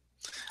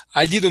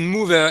 I didn't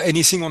move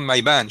anything on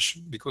my bench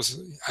because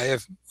I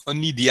have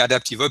only the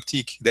adaptive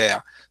optic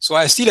there. So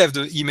I still have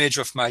the image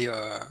of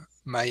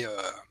my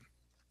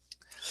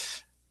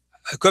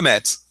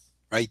comet,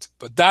 right?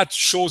 But that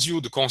shows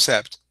you the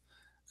concept.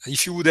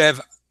 If you would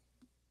have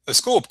a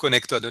scope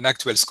connected, an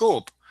actual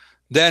scope,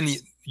 then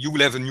you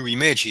will have a new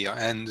image here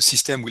and the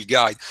system will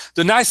guide.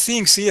 The nice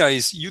thing here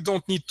is you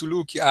don't need to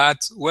look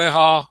at where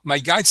are my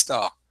guide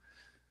stars.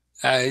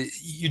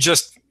 You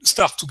just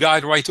start to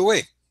guide right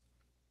away.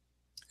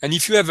 And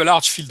if you have a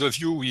large field of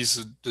view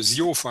with the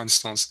 0, for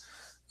instance,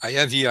 I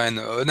have here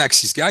an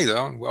axis guider,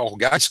 or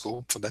guide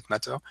scope for that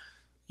matter,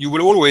 you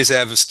will always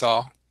have a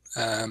star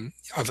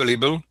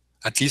available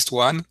at least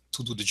one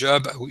to do the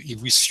job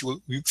with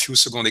few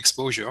second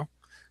exposure.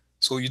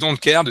 So you don't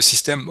care, the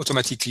system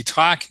automatically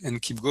track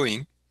and keep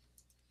going.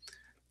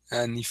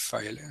 And if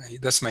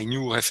that's my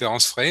new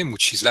reference frame,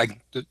 which is like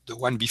the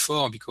one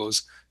before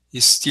because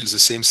it's still the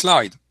same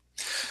slide.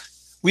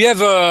 We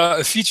have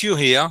a feature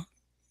here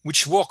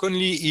which works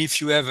only if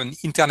you have an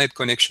internet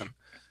connection.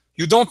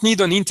 You don't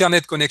need an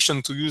internet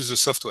connection to use the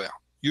software.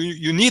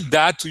 You need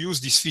that to use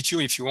this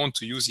feature if you want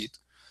to use it.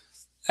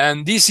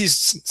 And this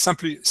is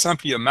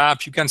simply a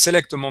map. You can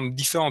select among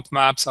different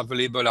maps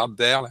available out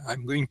there.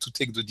 I'm going to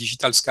take the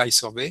digital sky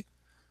survey.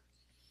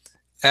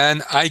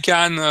 And I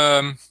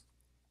can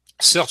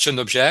search an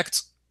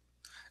object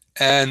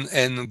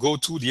and go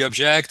to the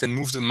object and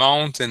move the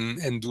mount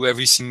and do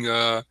everything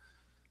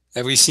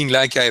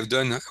like I have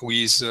done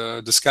with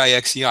the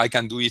SkyX here. I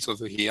can do it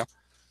over here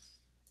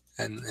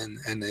and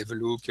have a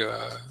look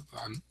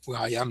where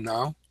I am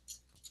now.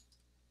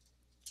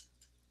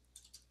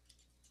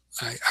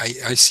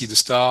 I see the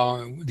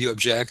star, the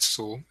object,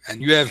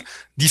 and you have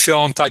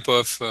different type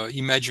of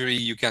imagery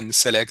you can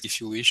select if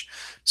you wish.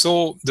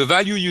 So the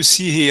value you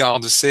see here are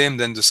the same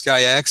than the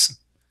SkyX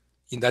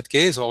in that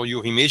case, or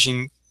your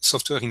imaging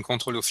software in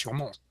control of your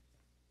mount.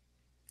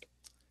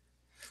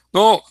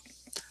 Now,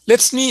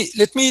 let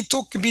me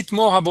talk a bit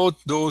more about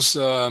those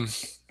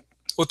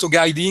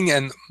auto-guiding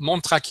and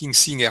mount tracking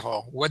seeing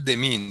error, what they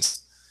mean.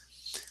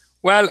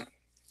 Well,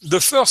 the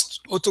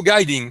first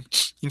auto-guiding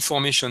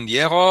information,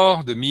 the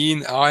error, the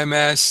mean,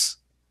 RMS,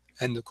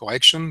 and the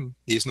correction,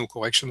 there's no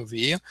correction over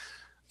here,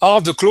 are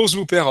the closed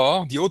loop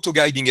error, the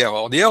auto-guiding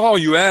error. The error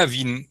you have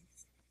in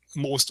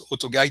most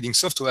auto-guiding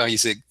software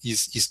is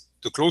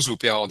the closed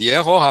loop error, the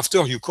error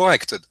after you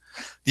corrected.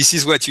 This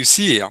is what you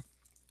see here.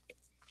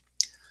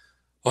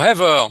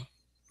 However,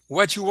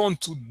 what you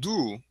want to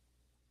do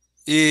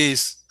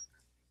is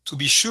to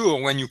be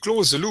sure when you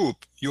close the loop,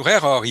 your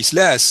error is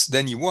less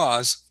than it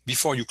was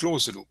before you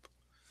close the loop.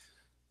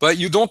 But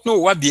you don't know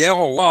what the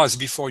error was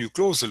before you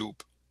close the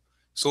loop.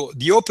 So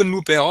the open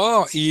loop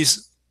error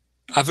is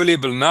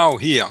available now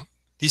here.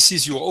 This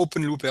is your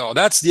open loop error.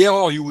 That's the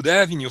error you would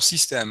have in your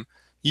system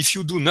if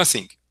you do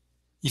nothing,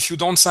 if you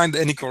don't send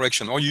any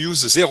correction, or you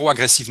use zero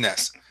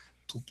aggressiveness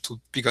to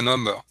pick a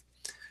number.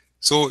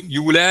 So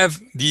you will have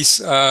this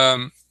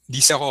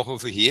this error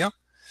over here.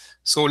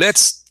 So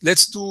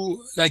let's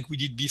do like we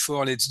did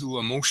before. Let's do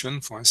a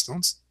motion, for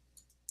instance,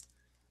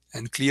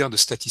 and clear the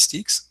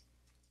statistics.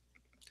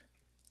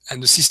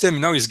 And the system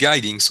now is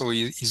guiding, so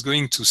he's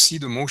going to see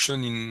the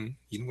motion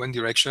in one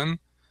direction,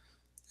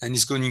 and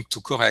he's going to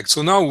correct.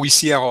 So now we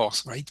see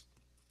errors, right?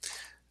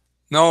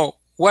 Now,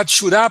 what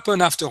should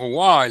happen after a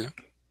while?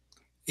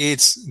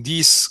 It's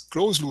this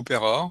closed loop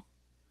error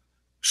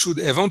should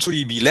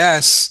eventually be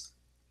less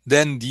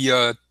than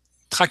the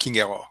tracking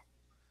error.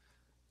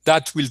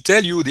 That will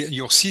tell you that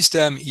your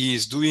system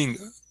is doing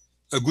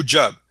a good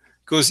job.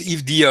 Because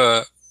if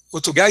the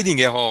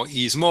auto-guiding error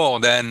is more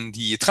than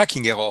the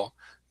tracking error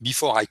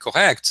before I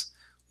correct,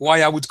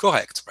 why I would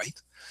correct, right?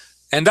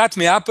 And that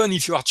may happen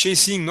if you are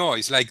chasing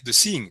noise, like the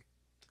seeing.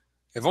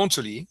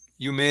 Eventually,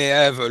 you may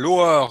have a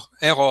lower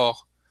error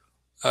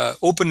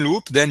open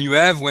loop than you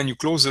have when you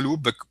close the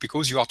loop, but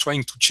because you are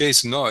trying to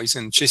chase noise,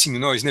 and chasing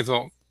noise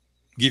never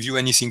give you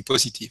anything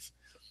positive.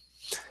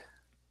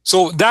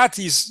 So that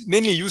is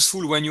mainly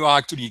useful when you are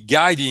actually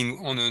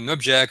guiding on an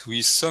object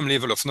with some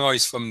level of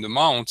noise from the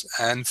mount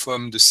and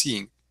from the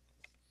seeing.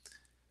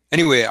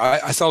 Anyway,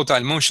 I thought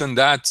I'll mention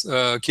that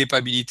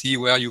capability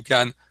where you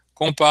can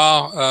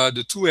compare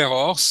the two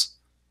errors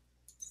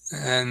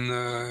and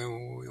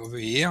over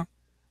here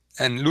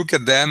and look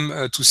at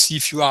them to see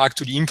if you are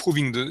actually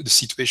improving the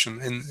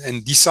situation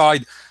and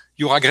decide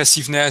your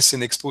aggressiveness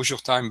and exposure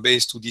time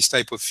based to this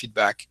type of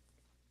feedback.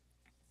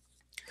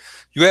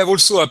 You have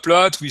also a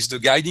plot with the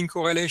guiding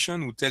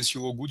correlation, who tells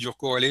you how good your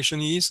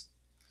correlation is,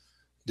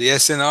 the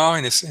SNR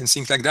and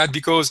things like that,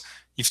 because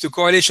if the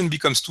correlation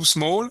becomes too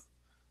small,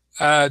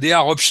 there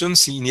are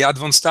options in the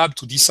advanced tab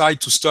to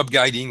decide to stop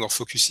guiding or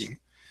focusing.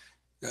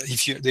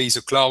 If there is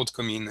a cloud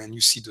coming and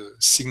you see the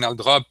signal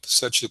drop,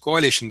 such the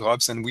correlation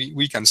drops, and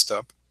we can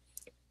stop.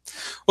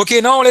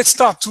 Okay, now let's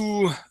start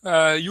to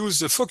use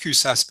the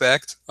focus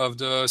aspect of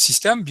the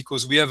system,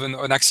 because we have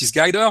an axis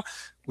guider.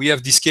 We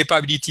have this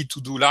capability to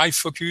do live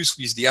focus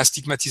with the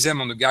astigmatism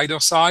on the guider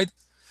side.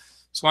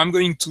 So I'm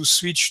going to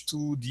switch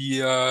to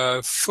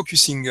the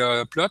focusing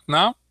plot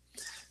now.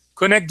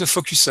 Connect the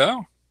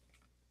focuser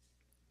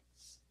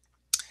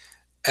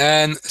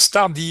and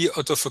start the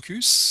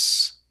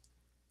autofocus.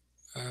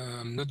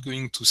 I'm not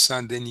going to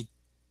send any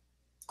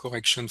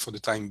correction for the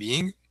time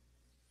being.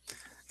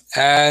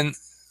 And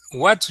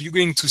what you're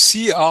going to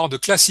see are the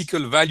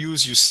classical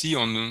values you see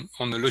on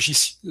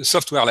the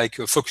software like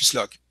Focus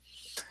Lock.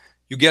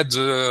 You get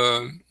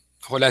the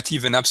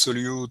relative and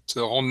absolute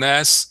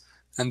roundness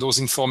and those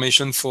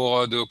information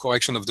for the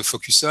correction of the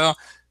focuser.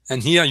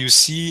 And here you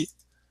see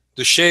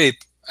the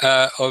shape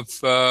of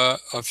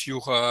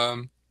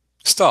your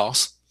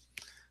stars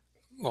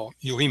or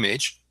your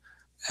image.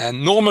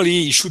 And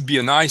normally it should be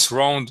a nice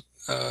round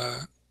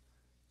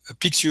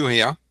picture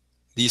here,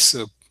 this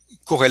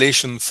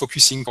correlation,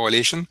 focusing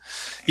correlation.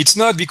 It's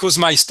not because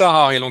my stars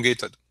are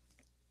elongated.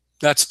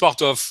 That's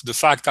part of the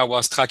fact I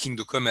was tracking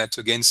the comet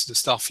against the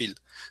star field.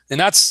 And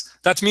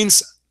that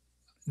means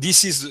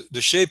this is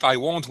the shape I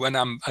want when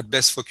I'm at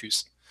best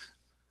focus.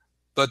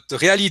 But the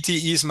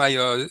reality is my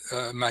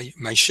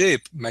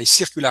shape, my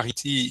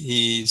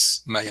circularity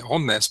is, my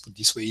roundness, put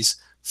this way, is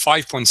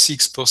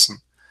 5.6%.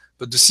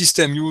 But the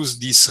system used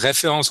this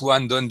reference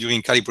one done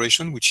during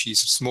calibration, which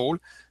is small,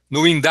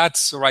 knowing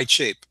that's the right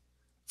shape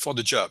for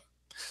the job.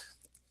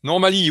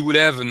 Normally, you will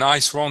have a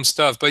nice round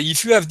stuff, but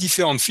if you have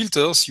different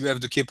filters, you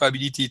have the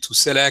capability to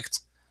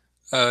select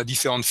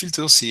different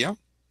filters here.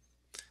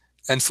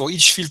 And for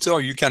each filter,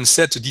 you can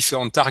set a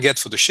different target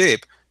for the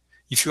shape.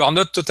 If you are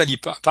not totally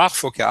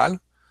parfocal,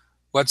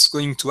 what's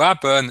going to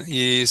happen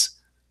is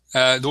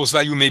those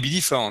values may be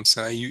different.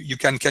 You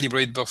can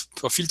calibrate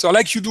per filter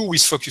like you do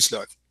with focus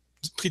log.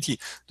 Pretty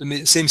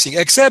the same thing,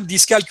 except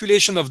this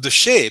calculation of the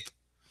shape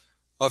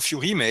of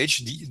your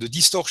image, the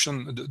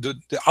distortion,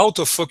 the out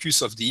of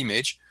focus of the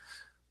image,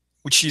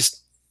 which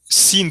is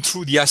seen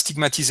through the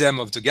astigmatism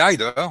of the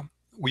guider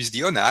with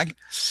the ONAG,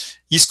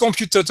 is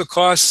computed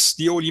across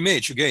the whole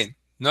image again,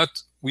 not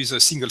with a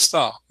single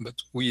star, but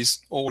with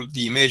all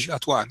the image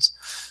at once.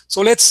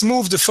 So let's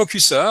move the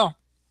focuser,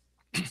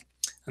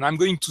 and I'm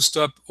going to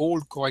stop all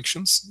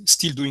corrections,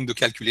 still doing the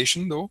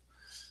calculation though.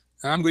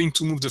 And I'm going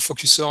to move the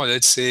focuser,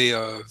 let's say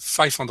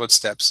 500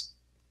 steps.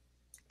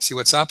 See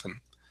what's happened.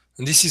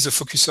 And this is the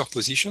focuser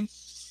position.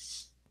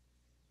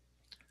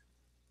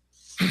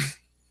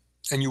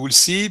 And you will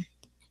see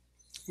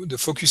the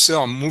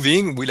focuser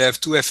moving will have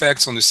two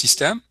effects on the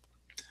system.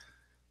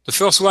 The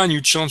first one,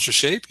 you change the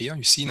shape here.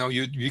 You see now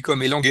you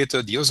become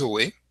elongated the other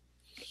way,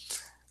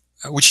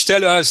 which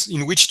tells us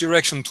in which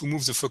direction to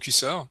move the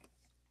focuser.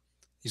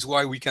 Is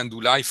why we can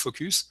do live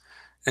focus.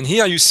 And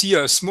here you see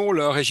a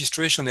smaller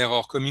registration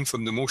error coming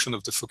from the motion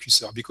of the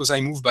focuser because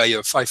I move by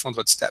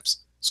 500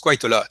 steps. It's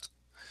quite a lot.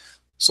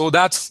 So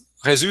that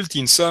results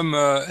in some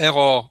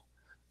error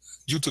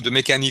due to the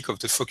mechanic of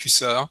the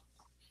focuser.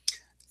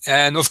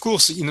 And of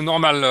course, in a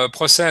normal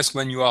process,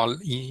 when you are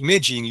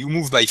imaging, you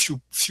move by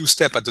few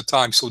steps at a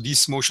time. So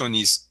this motion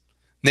is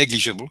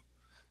negligible,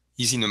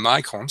 is in the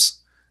microns,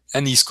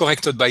 and is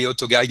corrected by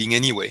auto-guiding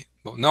anyway.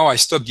 Well, now I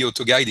stop the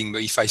auto-guiding,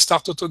 but if I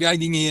start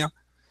auto-guiding here,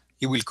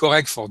 it will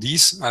correct for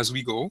this as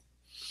we go.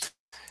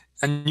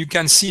 And you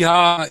can see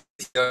how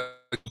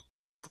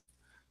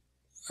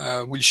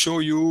we'll show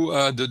you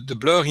the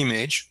blur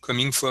image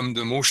coming from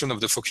the motion of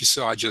the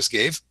focuser I just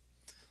gave,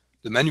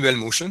 the manual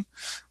motion.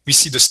 We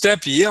see the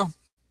step here,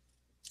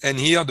 and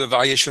here the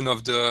variation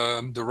of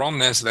the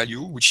roundness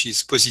value, which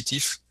is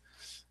positive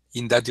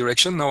in that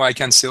direction. Now I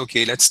can say,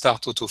 okay, let's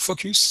start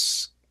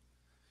autofocus.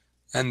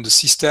 And the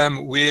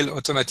system will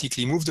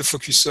automatically move the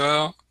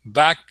focuser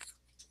back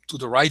to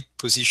the right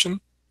position.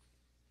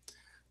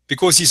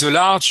 Because it's a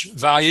large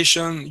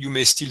variation, you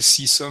may still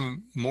see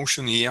some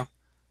motion here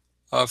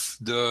of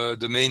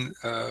the main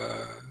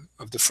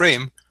of the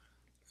frame,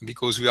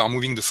 because we are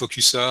moving the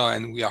focuser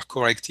and we are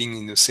correcting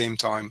in the same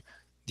time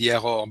the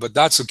error. But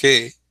that's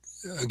okay,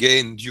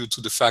 again, due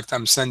to the fact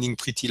I'm sending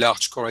pretty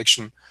large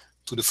correction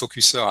to the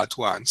focuser at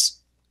once.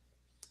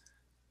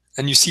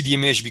 And you see the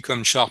image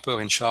become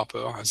sharper and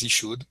sharper, as it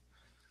should.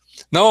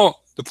 Now,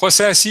 the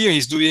process here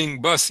is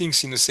doing both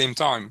things in the same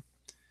time.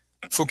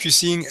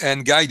 Focusing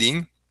and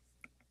guiding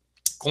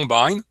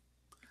combined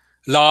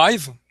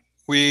live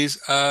with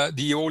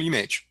the whole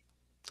image.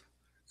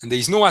 And there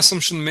is no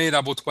assumption made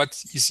about what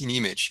is in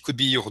image. It could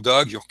be your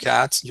dog, your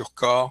cat, your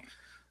car,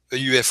 a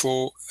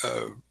UFO,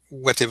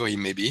 whatever it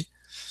may be.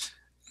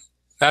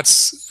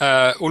 That's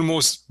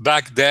almost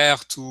back there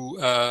to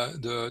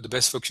the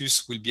best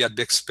focus will be at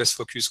best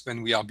focus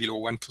when we are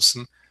below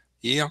 1%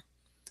 here.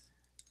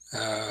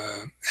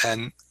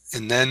 And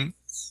then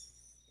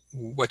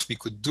what we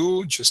could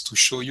do, just to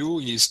show you,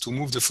 is to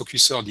move the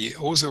focuser the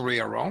other way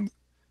around.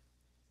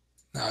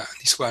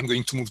 This way I'm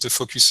going to move the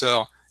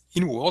focuser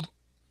inward.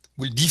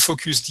 We'll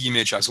defocus the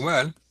image as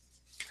well.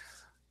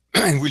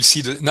 And we'll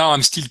see now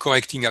I'm still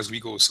correcting as we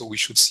go, so we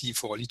should see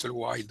for a little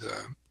while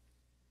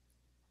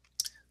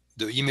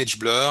the image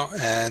blur,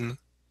 and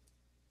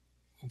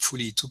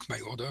hopefully it took my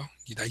order.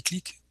 Did I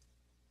click?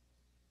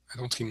 I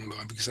don't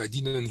remember because I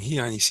didn't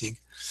hear anything.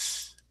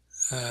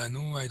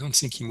 No, I don't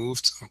think he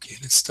moved. Okay,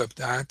 let's stop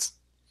that.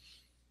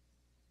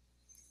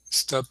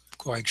 Stop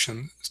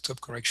correction,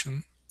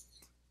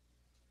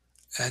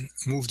 and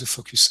move the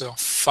focuser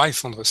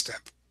 500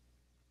 steps.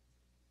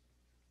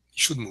 It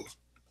should move.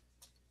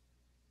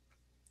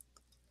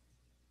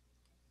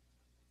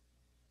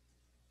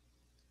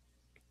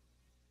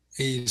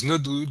 He's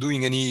not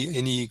doing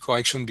any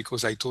correction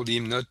because I told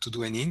him not to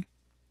do any.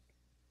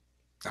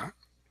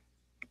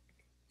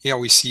 Here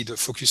we see the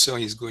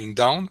focuser is going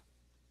down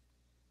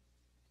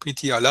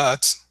pretty a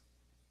lot.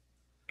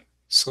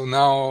 So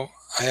now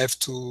I have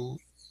to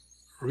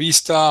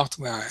restart.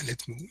 Well,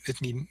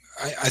 let me.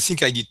 I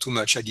think I did too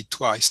much. I did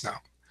twice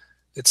now.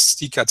 Let's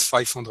stick at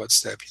 500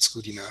 steps. It's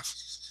good enough.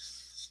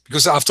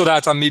 Because after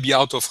that, I may be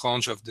out of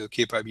range of the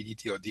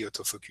capability of the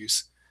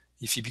autofocus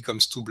if it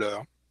becomes too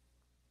blurred.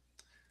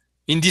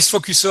 In this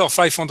focuser,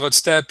 500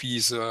 step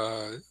is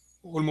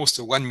almost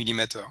 1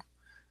 millimeter.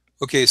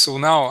 Okay, so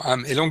now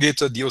I'm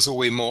elongated the other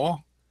way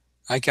more.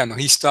 I can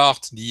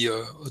restart the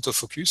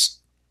autofocus,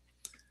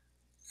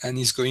 and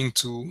it's going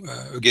to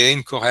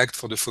again correct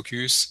for the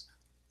focus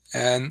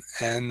and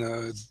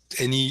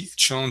any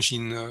change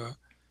in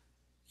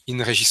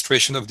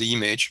registration of the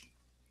image.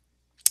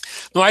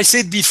 Now, I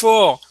said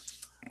before,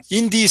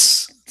 in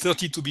this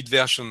 32-bit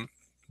version,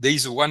 there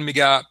is a 1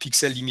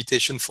 megapixel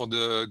limitation for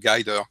the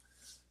guider.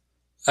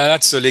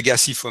 That's a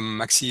legacy from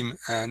Maxim,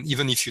 and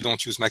even if you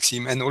don't use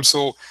Maxim, and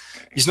also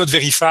it's not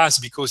very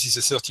fast because it's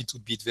a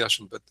 32-bit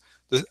version, but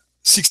the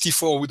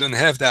 64 wouldn't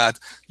have that.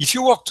 If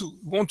you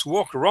want to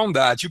work around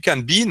that, you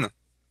can bin.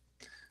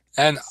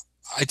 And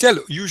I tell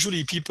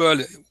usually people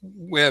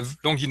who have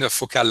long enough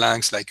focal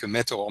lengths, like a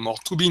meter or more,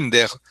 to bin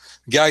their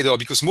guider,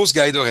 because most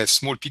guiders have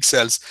small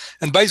pixels.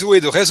 And by the way,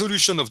 the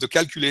resolution of the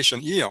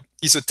calculation here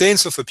is a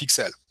tenth of a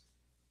pixel.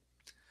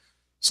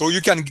 So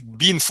you can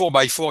bin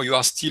 4x4, you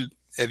are still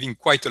having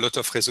quite a lot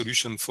of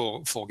resolution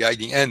for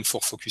guiding and for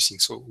focusing.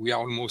 So we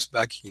are almost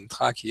back in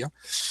track here.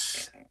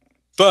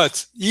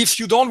 But if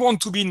you don't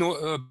want to bin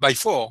by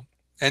 4,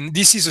 and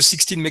this is a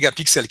 16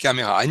 megapixel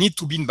camera, I need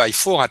to bin by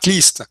 4 at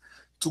least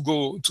to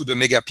go to the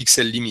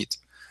megapixel limit.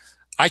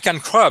 I can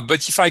crop,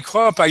 but if I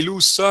crop, I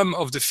lose some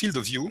of the field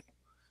of view.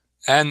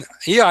 And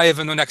here I have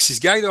an on-axis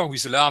guider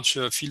with a large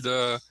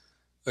field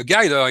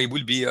guider. It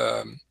will be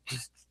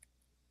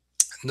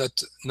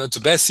not the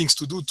best things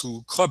to do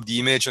to crop the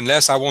image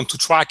unless I want to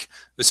track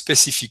a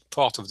specific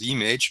part of the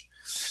image.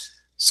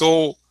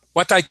 So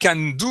what I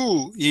can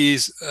do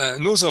is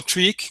another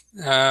trick.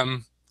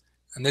 And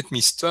let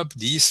me stop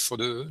this for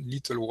the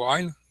little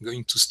while. I'm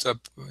going to stop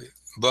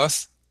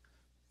both.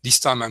 This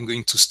time I'm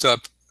going to stop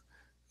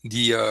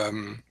the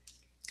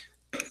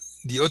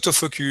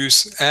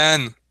autofocus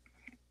and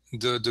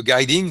the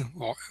guiding,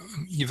 or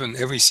even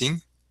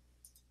everything.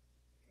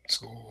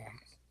 So,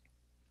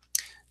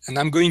 and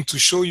I'm going to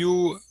show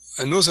you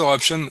another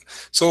option.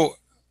 So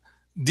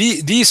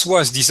this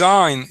was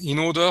designed in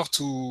order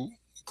to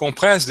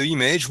compress the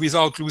image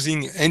without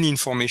losing any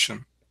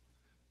information.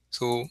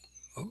 So,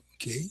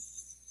 okay.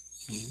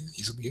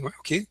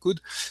 Okay, good.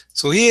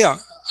 So here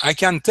I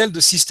can tell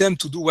the system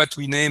to do what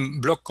we name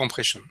block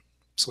compression.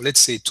 So let's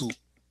say 2.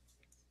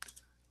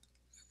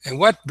 And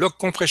what block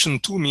compression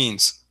 2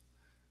 means?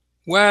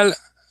 Well,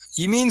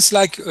 it means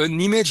like an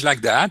image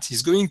like that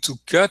is going to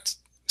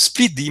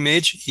split the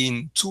image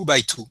in 2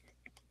 by 2,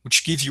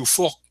 which gives you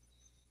 4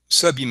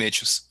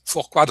 sub-images,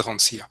 4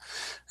 quadrants here.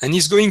 And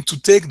it's going to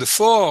take the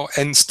 4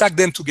 and stack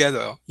them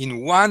together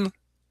in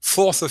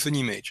 1/4 of an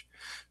image.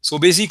 So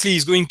basically,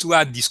 it's going to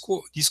add this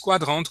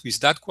quadrant with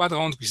that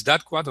quadrant, with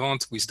that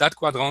quadrant, with that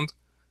quadrant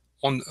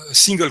on a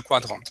single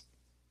quadrant.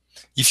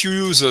 If you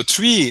use a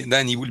tree,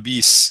 then it will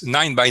be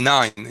 9 by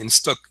 9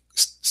 and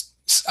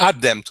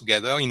add them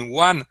together in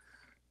one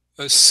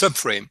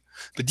subframe.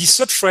 But this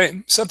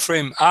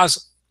subframe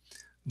has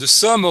the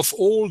sum of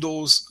all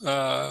those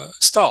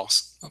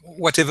stars,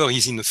 whatever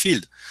is in the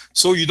field.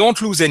 So you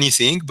don't lose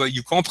anything, but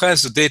you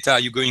compress the data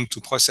you're going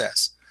to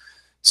process.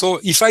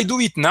 So if I do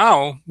it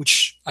now,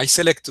 which I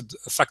selected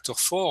a factor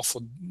 4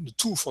 for the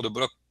 2 for the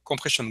block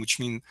compression, which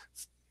means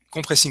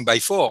compressing by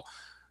 4,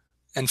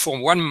 and for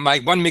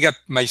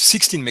my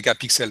 16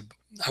 megapixel,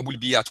 I will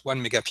be at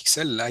 1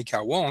 megapixel like I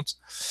want.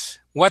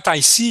 What I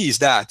see is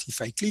that if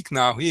I click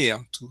now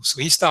here to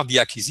restart the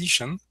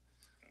acquisition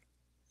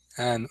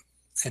and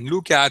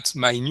look at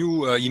my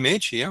new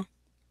image here,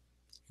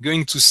 you're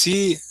going to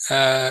see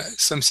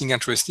something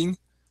interesting.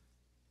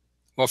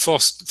 Well,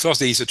 first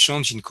there is a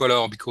change in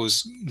color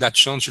because that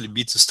change a little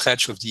bit the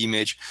stretch of the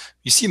image.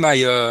 You see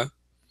my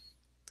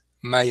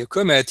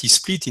comet is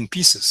split in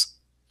pieces,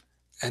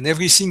 and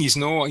everything is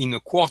now in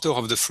 1/4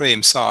 of the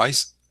frame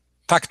size,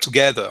 packed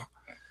together.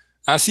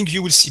 I think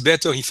you will see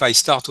better if I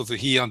start over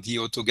here the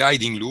auto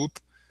guiding loop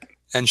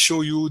and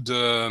show you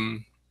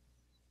the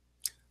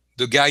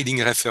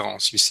guiding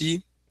reference. You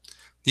see,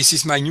 this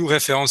is my new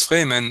reference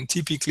frame, and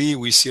typically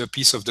we see a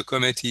piece of the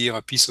comet here,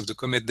 a piece of the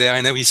comet there,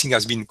 and everything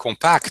has been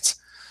compact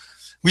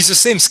with the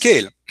same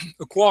scale,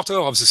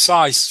 1/4 of the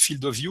size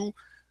field of view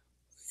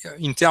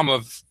in terms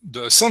of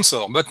the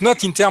sensor, but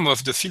not in terms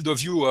of the field of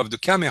view of the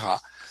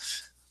camera,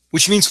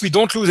 which means we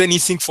don't lose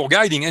anything for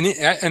guiding.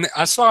 And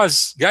as far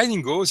as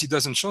guiding goes, it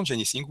doesn't change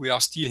anything. We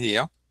are still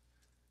here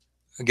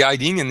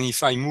guiding, and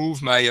if I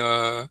move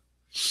my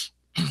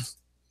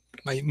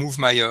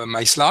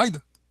my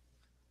slide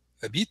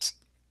a bit,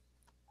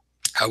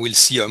 I will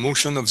see a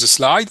motion of the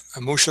slide,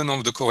 a motion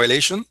of the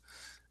correlation,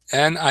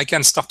 and I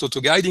can start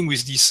auto-guiding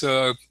with this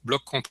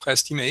block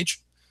compressed image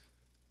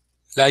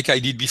like I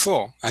did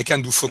before. I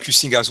can do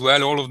focusing as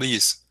well. All of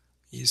this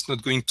is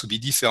not going to be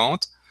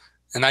different.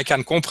 And I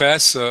can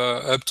compress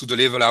up to the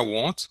level I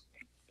want,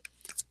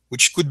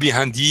 which could be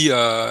handy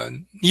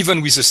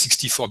even with a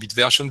 64-bit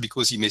version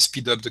because it may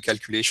speed up the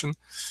calculation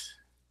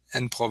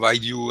and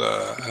provide you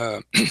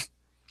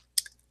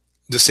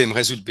the same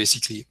result,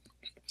 basically.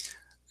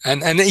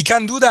 And he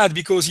can do that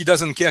because he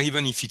doesn't care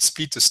even if it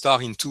split a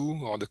star in two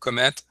or the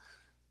comet,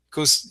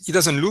 because he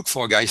doesn't look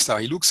for a guy star.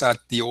 He looks at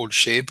the old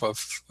shape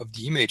of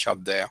the image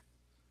out there.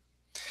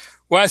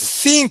 Well, I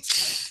think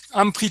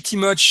I'm pretty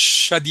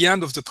much at the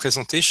end of the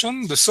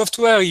presentation. The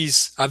software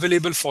is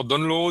available for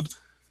download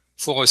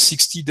for a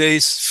 60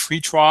 days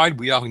free trial.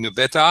 We are in a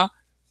beta.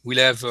 We'll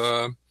have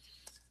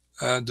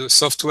the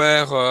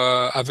software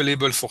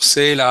available for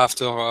sale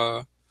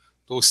after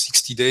those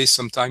 60 days,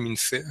 sometime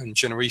in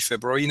January,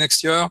 February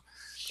next year.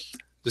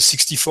 The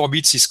 64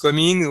 bits is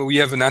coming. We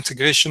have an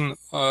integration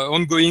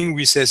ongoing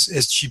with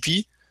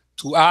SGP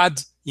to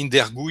add in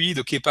their GUI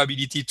the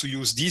capability to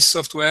use this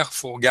software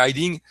for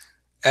guiding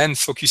and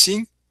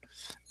focusing.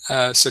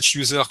 Such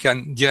user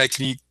can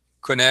directly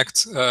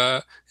connect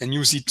and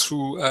use it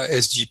through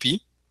SGP.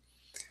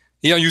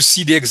 Here you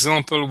see the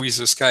example with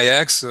the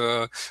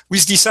SkyX.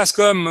 With this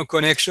ASCOM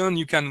connection,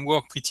 you can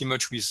work pretty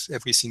much with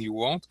everything you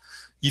want.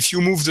 If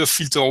you move the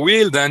filter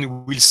wheel,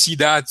 then we'll see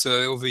that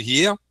over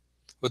here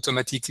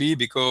automatically,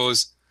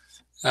 because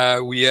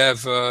we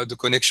have the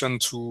connection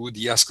to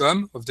the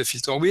ASCOM of the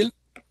filter wheel.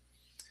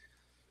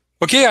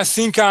 Okay, I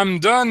think I'm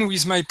done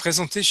with my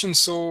presentation.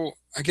 So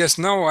I guess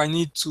now I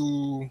need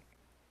to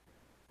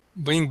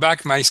bring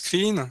back my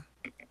screen,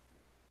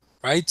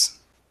 right?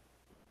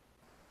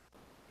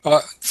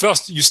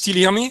 First, you still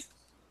hear me?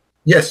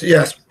 Yes,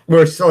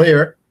 we're still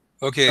here.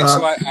 Okay,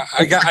 so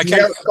I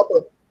can.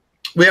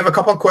 We have a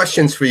couple of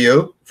questions for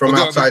you from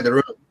outside the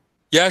room.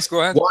 Yes,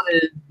 go ahead.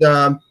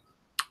 One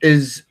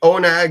is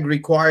ONAG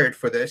required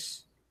for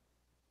this?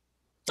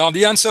 Now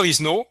the answer is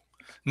no.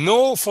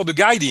 No for the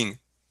guiding.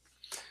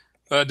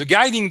 The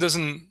guiding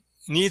doesn't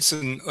need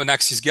an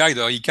axis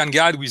guider. You can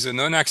guide with an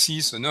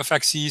on-axis, an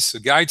off-axis,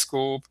 a guide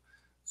scope,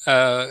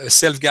 a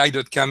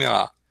self-guided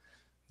camera.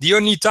 The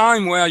only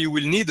time where you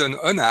will need an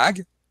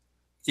ONAG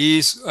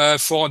is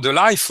for the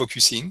live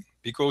focusing,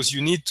 because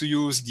you need to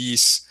use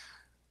this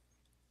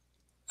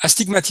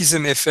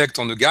astigmatism effect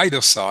on the guider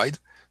side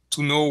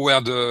to know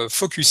where the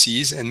focus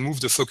is and move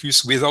the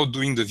focus without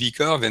doing the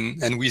V-curve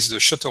and with the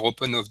shutter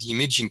open of the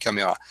imaging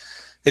camera.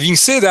 Having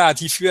said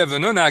that, if you have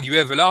an ONAG, you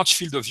have a large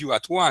field of view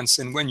at once,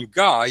 and when you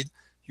guide,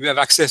 you have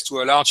access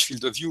to a large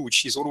field of view,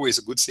 which is always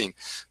a good thing.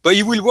 But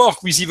it will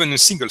work with even a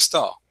single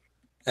star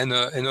and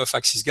an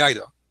off-axis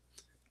guider.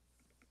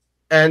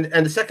 And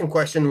the second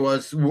question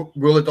was,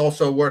 will it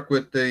also work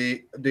with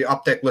the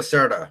Optec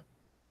Lacerda?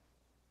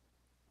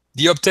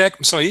 The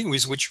Optec, sorry,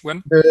 with which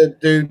one?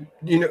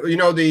 You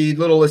know the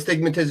little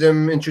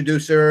astigmatism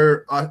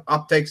introducer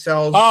Optec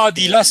cells. Ah,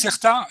 the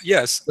Lacerta,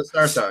 yes.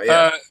 Lacerta,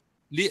 yeah.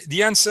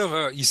 The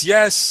answer is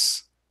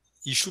yes,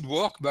 it should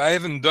work, but I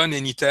haven't done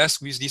any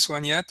tests with this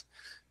one yet,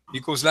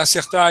 because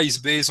Lacerta is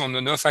based on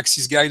an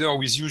off-axis guider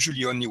with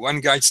usually only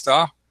one guide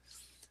star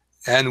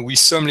and with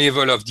some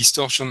level of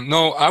distortion.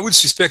 No, I would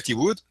suspect it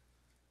would,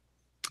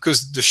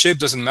 because the shape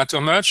doesn't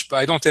matter much, but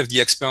I don't have the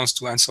experience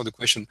to answer the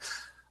question.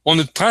 On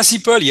the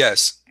principle,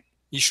 yes,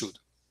 it should.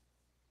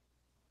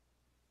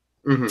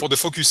 Mm-hmm. For the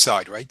focus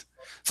side, right?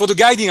 For the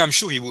guiding, I'm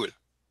sure he will.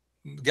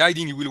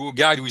 Guiding, he will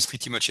guide with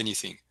pretty much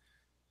anything.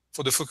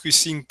 For the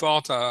focusing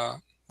part,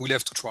 we'll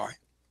have to try.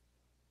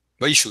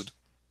 But he should.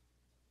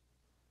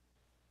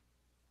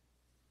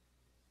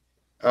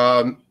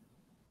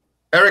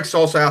 Eric's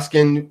also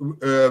asking,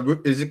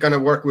 is it going to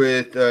work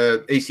with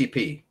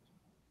ACP?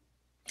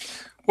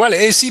 Well,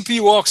 ACP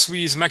works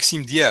with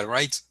Maxim DL,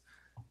 right?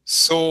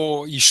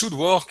 So it should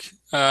work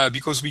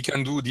because we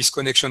can do this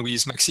connection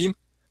with Maxim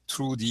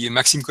through the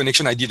Maxim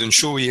connection. I didn't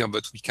show here,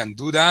 but we can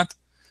do that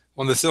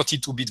on the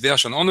 32-bit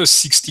version. On a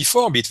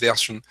 64-bit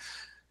version,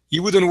 it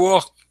wouldn't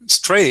work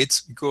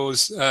straight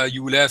because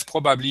you will have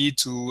probably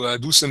to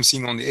do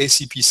something on the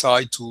ACP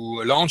side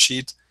to launch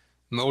it,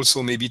 and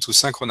also maybe to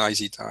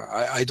synchronize it.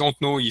 I don't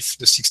know if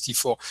the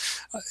 64.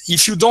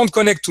 If you don't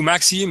connect to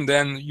Maxim,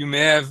 then you may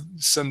have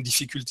some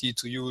difficulty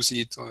to use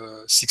it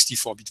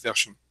 64-bit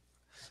version.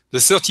 The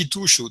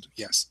 32 should,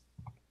 yes.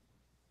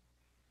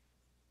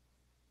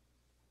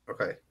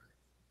 Okay.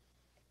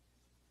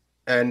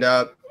 And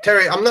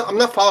Terry, I'm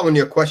not following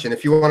your question.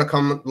 If you want to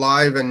come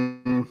live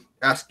and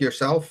ask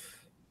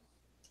yourself.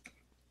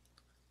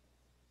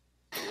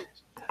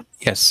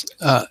 Yes.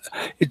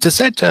 Does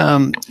that,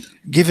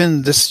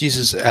 given this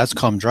uses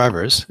ASCOM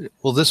drivers,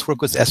 will this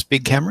work with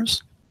SBIG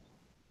cameras?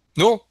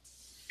 No.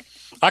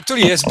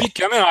 Actually, SBIG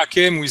camera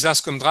came with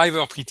ASCOM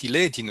driver pretty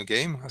late in the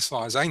game, as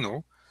far as I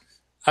know.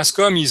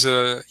 ASCOM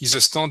is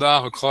a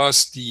standard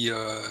across the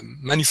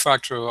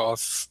manufacturer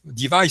of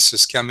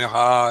devices,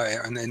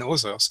 camera and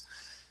others.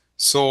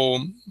 So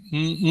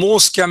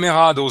most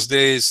camera those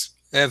days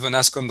have an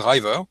ASCOM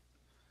driver.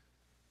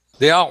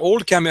 There are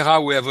old camera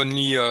who have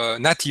only a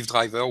native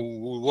driver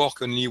who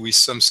work only with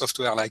some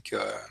software like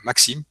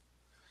Maxim.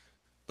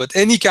 But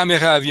any camera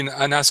having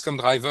an ASCOM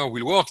driver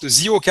will work. The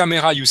Zio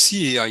camera you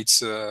see here,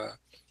 it's a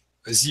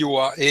Zio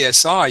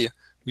ASI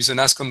with an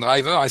ASCOM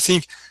driver. I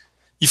think,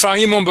 if I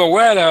remember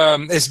well,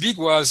 SBIG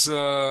was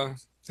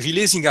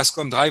releasing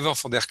ASCOM driver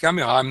for their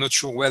camera. I'm not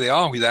sure where they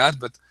are with that,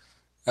 but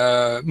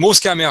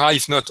most camera,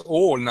 if not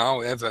all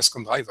now, have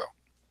ASCOM driver.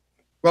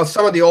 Well,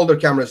 some of the older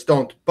cameras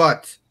don't,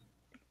 but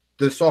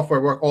the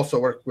software also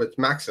work with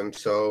Maxim,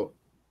 so.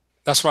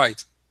 That's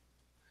right.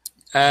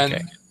 And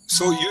Okay.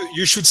 so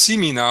you should see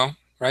me now,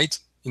 right?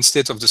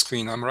 Instead of the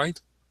screen, I'm right?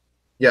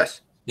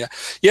 Yes. Yeah.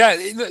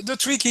 The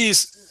trick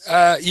is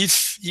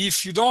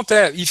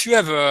if you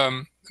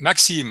have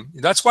Maxim,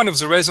 that's one of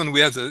the reasons we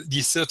have the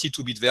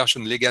 32-bit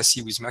version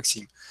legacy with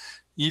Maxim.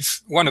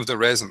 If one of the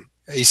reasons,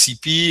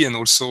 ACP and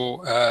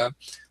also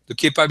the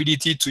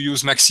capability to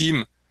use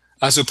Maxim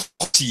as a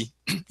proxy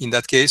in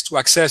that case to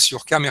access your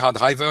camera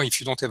driver if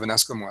you don't have an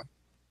ASCOM one.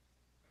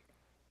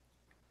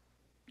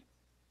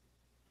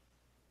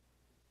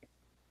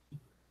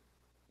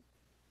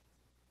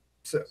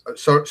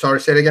 So sorry,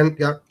 say it again.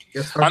 Yeah.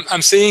 Yes.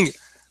 I'm saying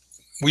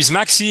with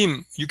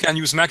Maxim, you can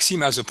use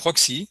Maxim as a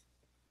proxy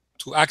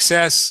to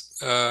access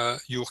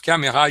your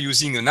camera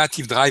using a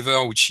native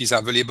driver which is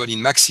available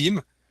in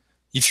Maxim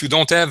if you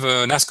don't have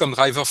an ASCOM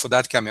driver for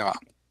that camera.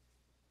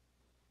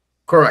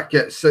 Correct.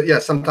 Yes. So yeah,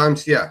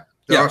 sometimes there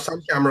are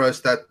some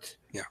cameras that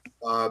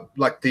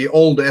like the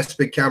old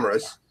SBIG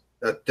cameras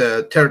that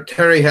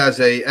Terry has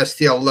a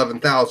STL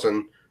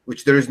 11000,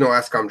 which there is no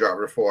ASCOM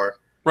driver for.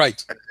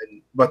 Right.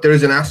 But there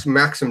is an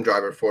Maxim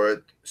driver for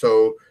it.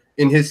 So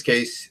in his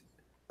case,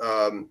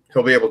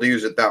 he'll be able to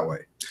use it that way.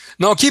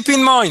 Now, keep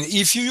in mind,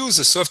 if you use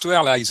a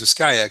software like the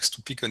SkyX,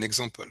 to pick an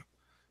example,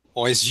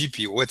 or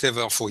SGP, or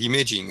whatever, for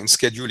imaging and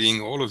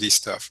scheduling, all of this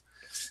stuff,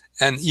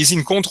 and is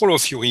in control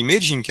of your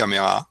imaging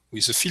camera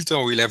with a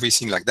filter wheel,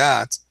 everything like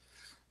that,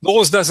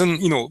 those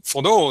doesn't,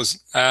 for those,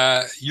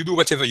 you do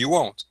whatever you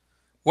want.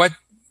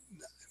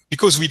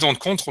 Because we don't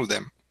control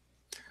them.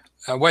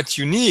 What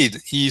you need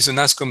is an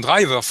ASCOM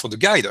driver for the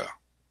guider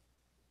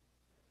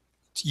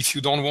if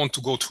you don't want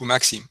to go through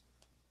Maxim.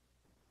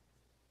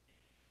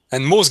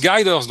 And most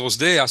guiders those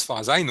days, as far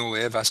as I know,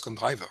 have ASCOM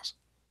drivers.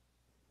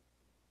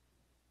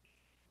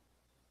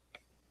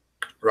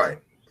 Right.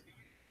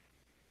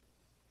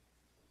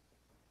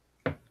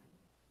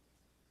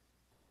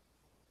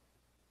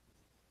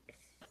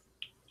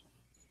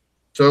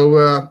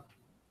 So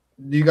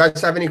do you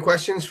guys have any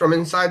questions from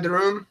inside the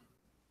room?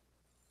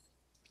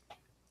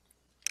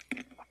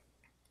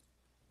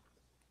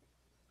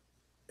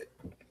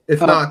 If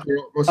not, we're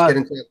almost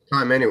getting to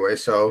time anyway,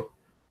 so.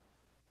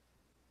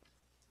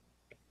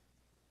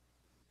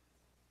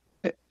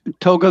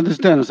 Tolga, this is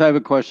Dennis. I have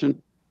a question.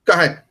 Go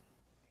ahead.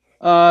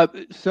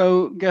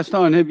 So,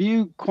 Gaston, have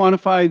you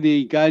quantified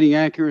the guiding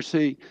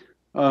accuracy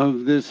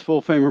of this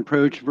full frame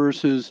approach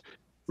versus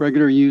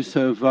regular use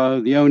of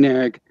the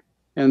ONAG?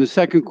 And the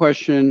second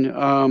question,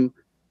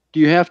 do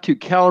you have to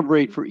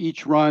calibrate for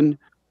each run,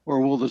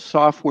 or will the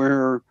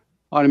software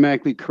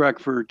automatically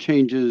correct for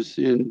changes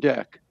in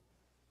DEC?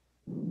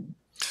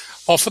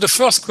 Well, for the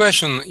first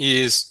question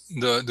is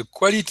the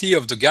quality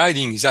of the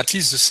guiding is at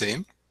least the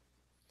same.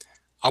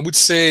 I would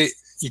say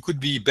it could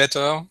be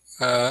better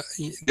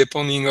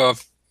depending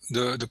of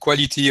the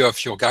quality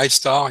of your guide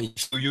star.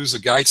 If you use a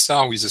guide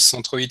star with a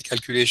centroid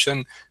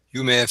calculation,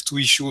 you may have two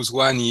issues.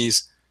 One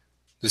is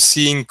the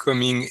seeing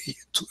coming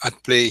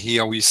at play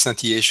here with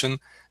scintillation.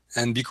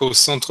 And because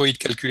centroid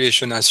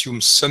calculation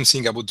assumes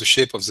something about the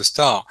shape of the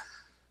star,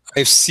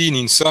 I've seen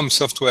in some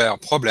software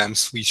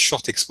problems with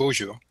short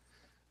exposure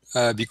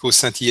because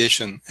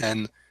scintillation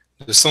and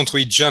the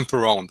centroid jump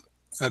around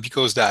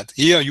because that.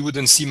 Here you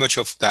wouldn't see much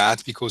of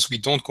that because we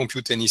don't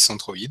compute any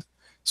centroid.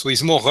 So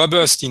it's more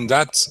robust in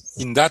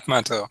that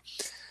matter.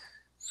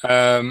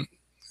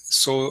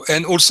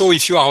 And also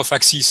if you are off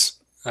axis,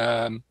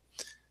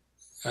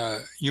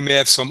 you may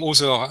have some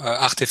other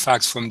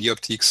artifacts from the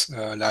optics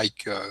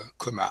like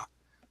coma,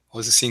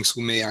 or the things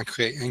who may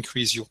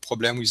increase your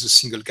problem with a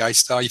single guide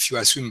star if you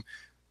assume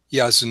he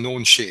has a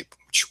known shape,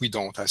 which we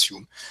don't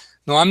assume.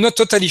 Now, I'm not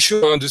totally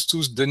sure I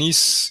understood,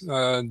 Denis,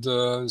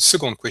 the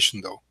second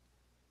question, though.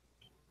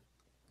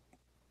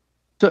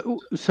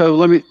 So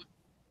let me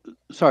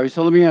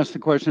ask the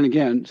question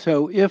again.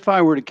 So if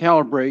I were to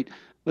calibrate,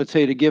 let's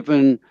say, at a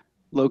given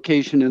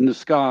location in the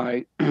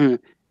sky, and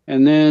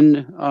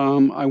then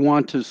I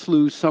want to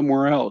slew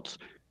somewhere else,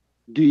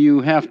 do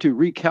you have to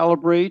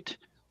recalibrate,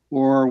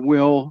 or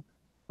will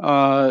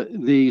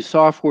the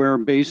software,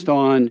 based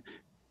on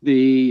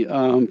the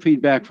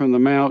feedback from the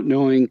mount,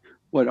 knowing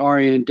what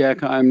ARIA and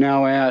DEC I'm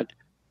now at,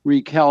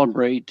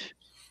 recalibrate?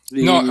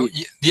 No,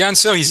 the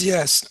answer is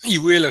yes. He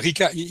will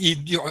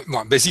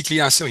well, basically,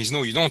 the answer is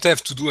no. You don't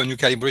have to do a new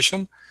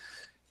calibration.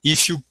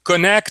 If you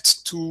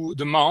connect to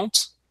the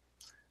mount,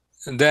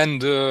 then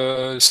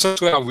the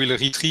software will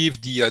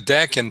retrieve the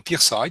DEC and peer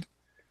side,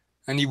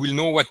 and he will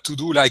know what to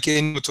do like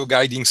any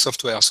auto-guiding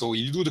software. So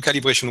you do the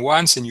calibration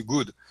once and you're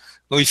good.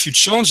 Now, if you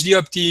change the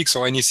optics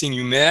or anything,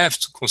 you may have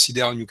to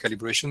consider a new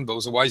calibration, but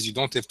otherwise you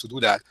don't have to do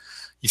that.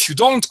 If you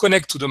don't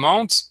connect to the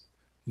mount,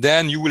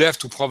 then you will have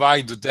to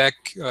provide the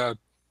DEC,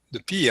 the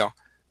peer,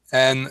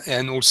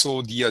 and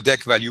also the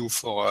DEC value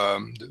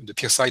for the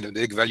peer side of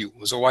the DEC value.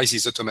 Otherwise,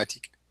 it's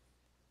automatic.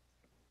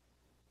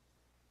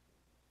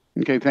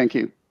 Okay, thank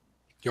you.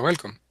 You're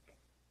welcome.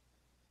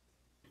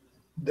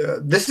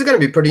 This is going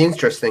to be pretty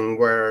interesting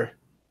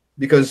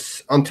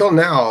because until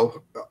now,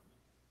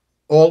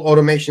 all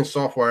automation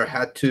software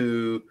had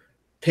to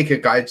pick a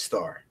guide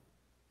star.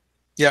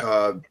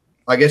 Yeah.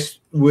 I guess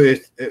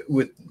with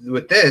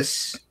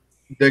this,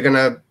 they're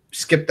gonna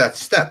skip that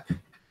step.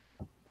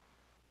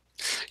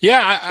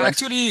 Yeah,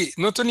 actually,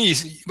 not only,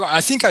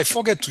 I think I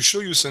forget to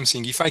show you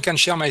something. If I can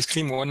share my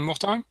screen one more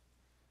time.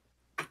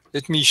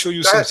 Let me show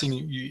you something.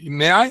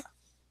 May I?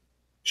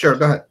 Sure,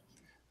 go ahead.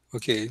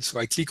 Okay, so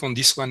I click on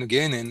this one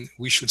again, and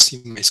we should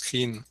see my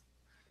screen.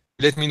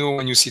 Let me know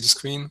when you see the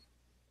screen.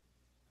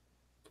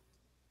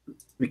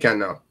 We can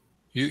now.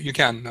 You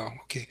can now.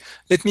 Okay.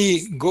 Let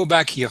me go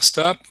back here,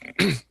 stop,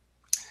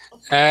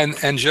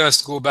 and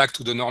just go back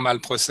to the normal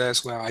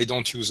process where I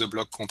don't use the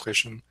block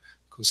compression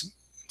because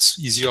it's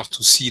easier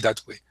to see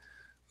that way.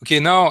 Okay,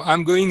 now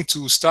I'm going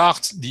to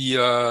start the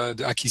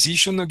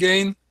acquisition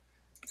again,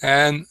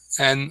 and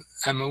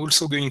I'm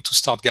also going to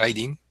start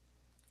guiding.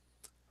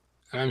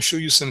 And I'll show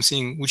you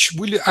something which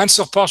will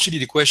answer partially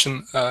the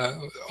question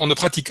on a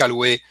practical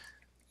way.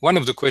 One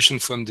of the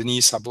questions from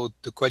Denise about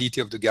the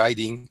quality of the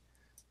guiding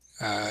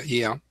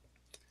here.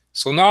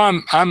 So now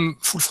I'm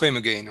full frame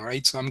again,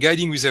 right? So I'm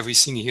guiding with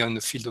everything here in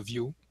the field of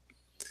view.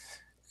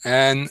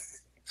 And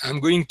I'm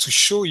going to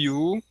show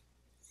you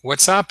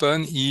what's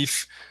happened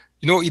if,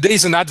 there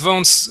is an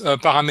advanced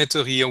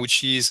parameter here,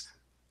 which is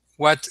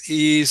what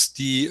is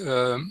the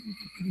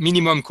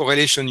minimum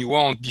correlation you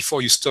want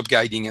before you stop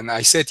guiding. And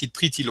I set it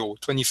pretty low,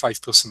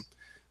 25%.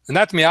 And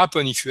that may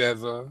happen if you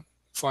have,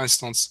 for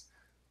instance,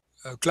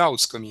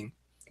 clouds coming.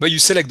 But you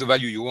select the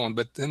value you want.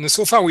 But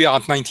so far we are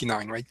at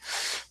 99, right?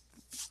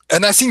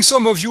 And I think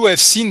some of you have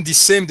seen the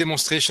same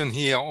demonstration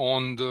here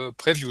on the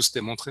previous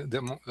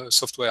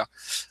software.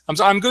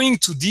 I'm going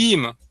to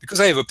dim, because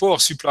I have a power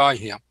supply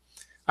here,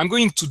 I'm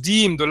going to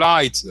dim the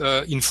light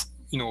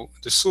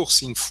the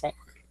source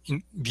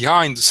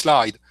behind the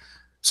slide.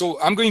 So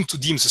I'm going to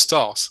dim the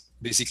stars,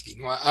 basically.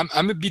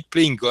 I'm a bit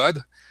playing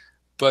God,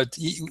 but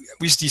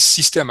with this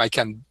system I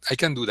can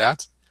do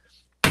that.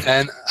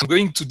 And I'm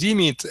going to dim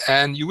it,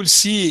 and you will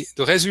see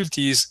the result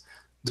is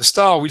the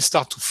star will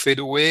start to fade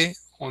away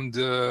on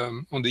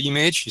the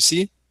image, you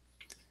see.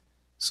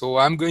 So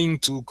I'm going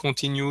to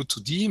continue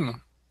to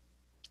dim.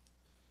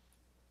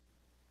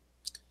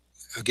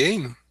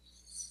 Again,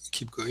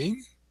 keep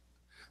going.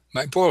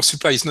 My power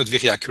supply is not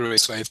very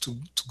accurate, so I have to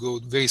go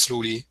very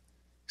slowly.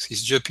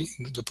 It's jumping,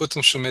 the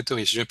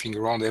potentiometer is jumping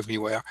around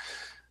everywhere.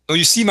 Now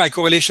you see my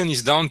correlation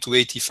is down to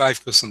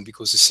 85%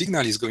 because the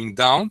signal is going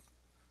down.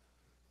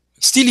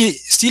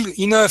 Still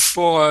enough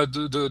for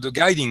the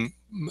guiding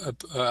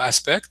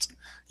aspect.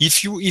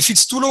 If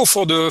it's too low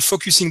for the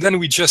focusing, then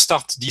we just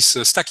start this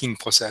stacking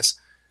process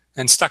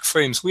and stack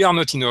frames. We are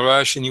not in a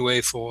rush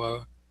anyway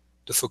for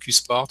the focus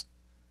part.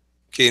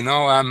 Okay,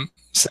 now I'm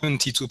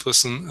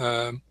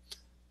 72%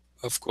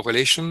 of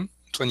correlation,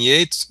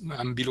 28.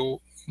 I'm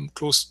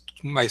close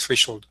to my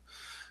threshold.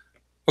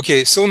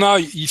 Okay, so now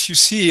if you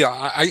see,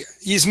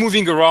 he's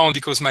moving around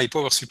because my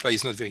power supply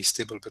is not very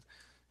stable, but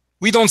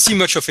we don't see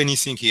much of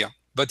anything here.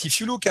 But if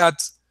you look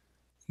at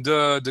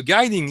the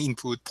guiding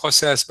input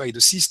processed by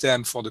the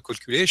system for the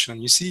calculation,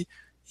 you see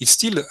it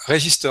still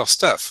registers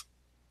stuff.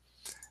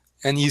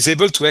 And he's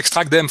able to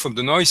extract them from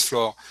the noise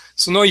floor.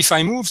 So now if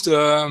I move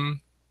the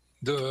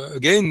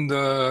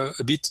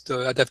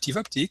adaptive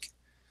optic,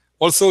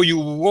 although you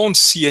won't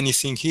see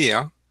anything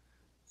here,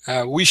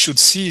 we should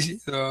see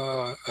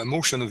a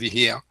motion over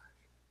here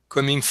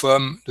coming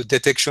from the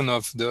detection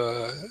of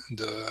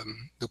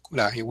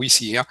we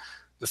see here.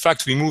 The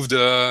fact we move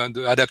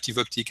the adaptive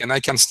optic, and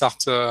I can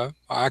start.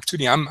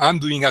 Actually, I'm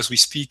doing as we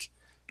speak,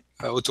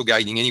 auto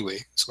guiding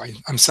anyway. So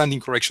I'm sending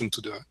correction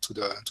to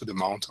the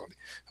mount. And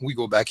we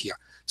go back here.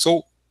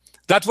 So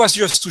that was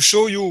just to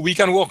show you we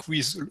can work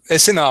with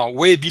SNR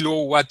way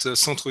below what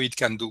Centroid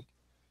can do.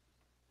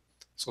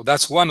 So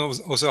that's one of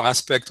the other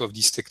aspects of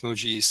these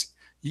technologies.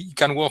 You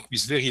can work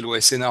with very low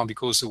SNR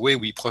because the way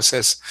we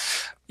process.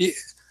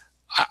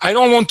 I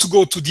don't want to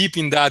go too deep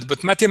in that,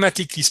 but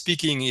mathematically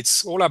speaking,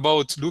 it's all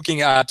about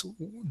looking at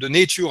the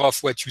nature of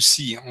what you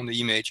see on the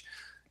image.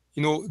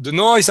 The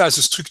noise has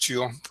a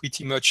structure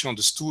pretty much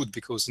understood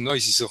because the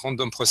noise is a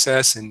random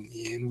process and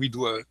we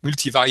do a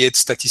multivariate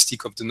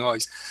statistic of the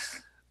noise.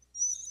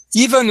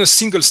 Even a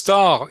single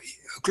star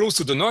close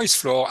to the noise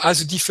floor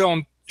has a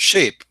different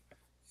shape,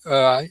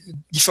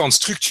 different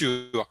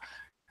structure,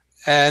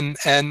 and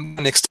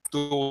extract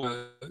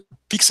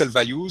pixel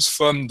values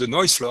from the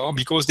noise floor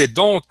because there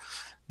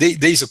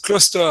is a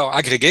cluster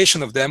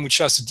aggregation of them which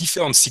has a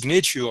different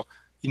signature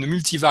in a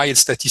multivariate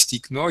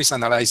statistic noise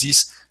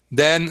analysis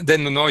than the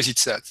noise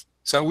itself.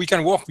 So we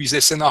can work with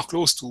SNR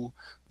close to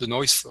the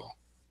noise floor.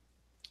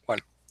 Well,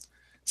 I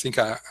think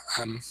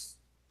I'm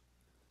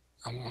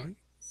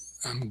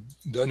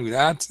done with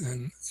that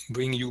and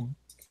bring you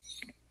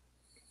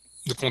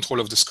the control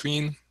of the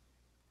screen.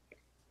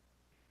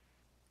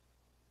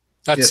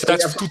 That's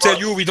to tell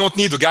you we don't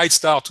need a guide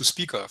star to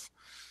speak of.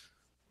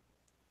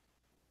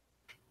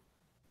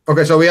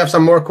 Okay, so we have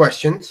some more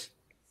questions.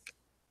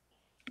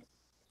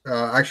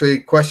 Actually,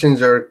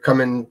 questions are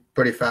coming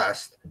pretty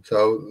fast.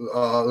 So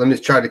let me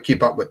try to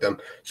keep up with them.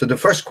 So the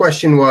first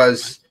question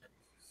was,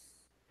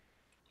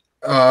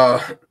 uh,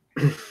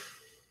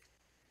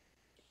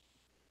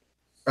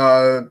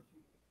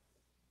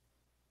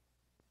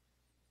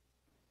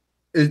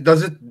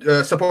 does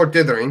it support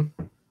dithering?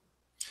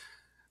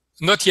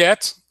 Not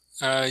yet.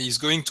 It's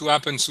going to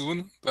happen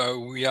soon.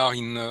 We are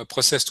in a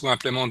process to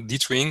implement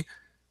dithering,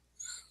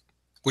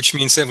 which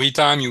means every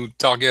time you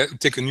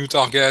take a new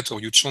target or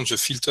you change the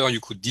filter, you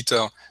could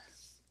dither.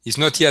 It's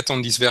not yet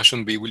on this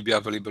version, but it will be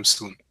available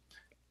soon.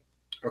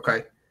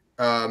 Okay.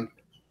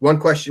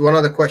 One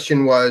other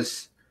question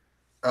was,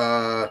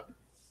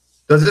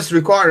 does this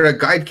require a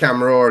guide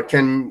camera, or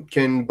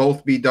can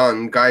both be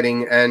done,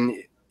 guiding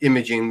and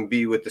imaging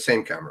be with the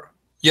same camera?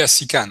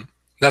 Yes, it can.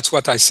 That's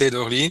what I said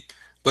earlier.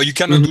 But you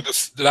cannot do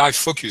the live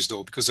focus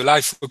though, because the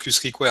live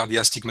focus requires the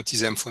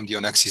astigmatism from the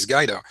on-axis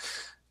guider.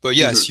 But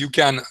yes, you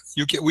can.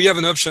 We have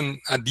an option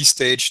at this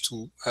stage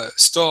to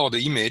store the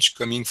image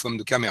coming from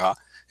the camera.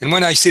 And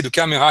when I say the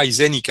camera is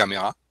any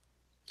camera,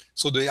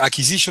 so the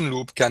acquisition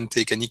loop can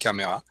take any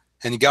camera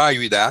and guide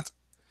with that.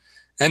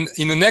 And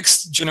in the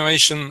next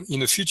generation,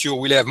 in the future,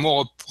 we'll have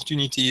more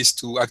opportunities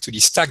to actually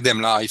stack them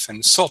live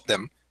and sort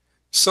them,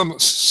 some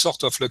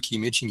sort of lucky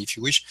imaging, if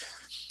you wish,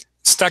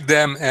 stack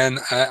them and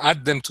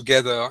add them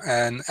together.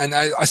 And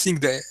I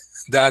think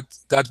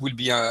that will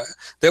be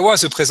there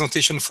was a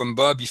presentation from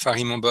Bob, if I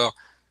remember,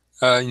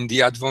 in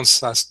the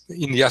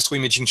Astro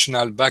Imaging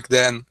channel back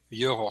then, a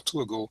year or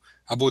two ago,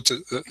 about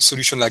a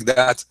solution like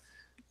that.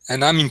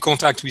 And I'm in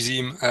contact with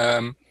him.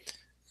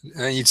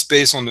 It's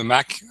based on the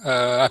Mac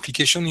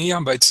application here,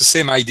 but it's the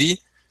same idea.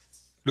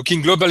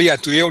 Looking globally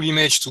at the whole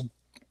image to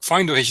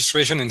find the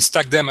registration and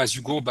stack them as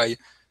you go by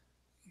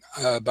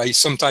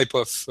some type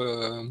of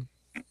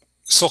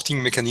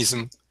sorting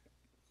mechanism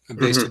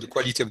based on the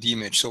quality of the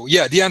image. So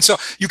yeah, the answer,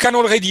 you can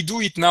already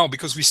do it now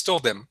because we store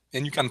them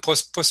and you can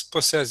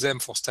process them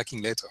for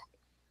stacking later.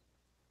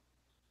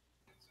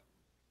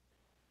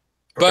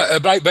 Okay.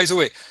 But by the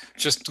way,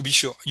 just to be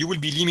sure, you will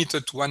be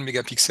limited to 1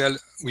 megapixel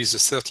with the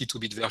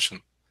 32-bit version,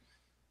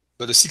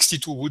 but the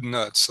 62 would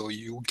not. So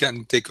you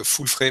can take a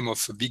full frame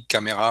of a big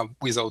camera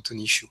without an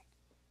issue.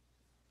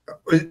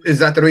 Is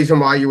that the reason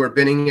why you were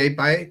binning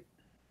 8x8?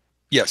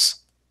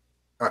 Yes.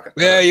 Okay.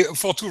 Yeah,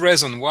 for two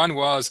reasons. One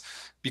was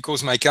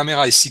because my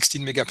camera is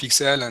 16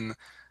 megapixel and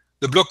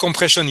the block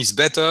compression is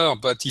better,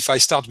 but if I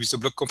start with the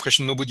block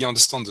compression, nobody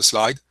understands the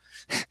slide,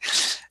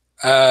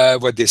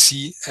 what they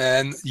see.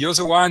 And the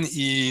other one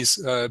is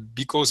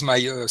because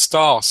my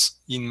stars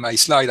in my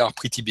slide are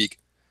pretty big.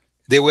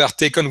 They were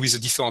taken with a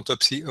different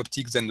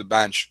optics than the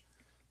bench.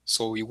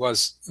 So it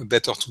was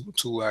better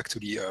to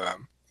actually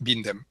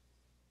bin them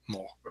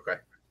more. Okay.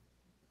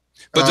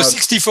 But the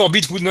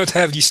 64-bit would not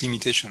have this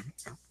limitation.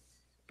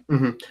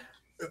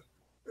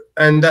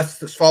 And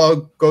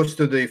that goes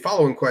to the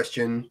following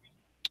question.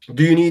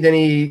 Do you need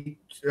any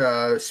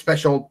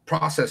special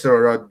processor,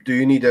 or do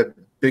you need a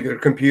bigger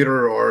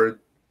computer, or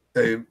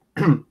a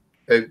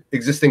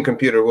existing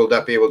computer? Will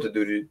that be able to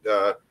do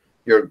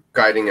your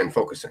guiding and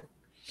focusing?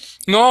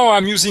 No,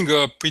 I'm using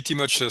a pretty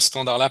much a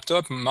standard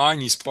laptop.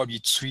 Mine is probably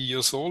 3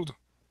 years old.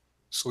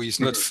 So it's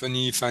not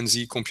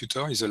fancy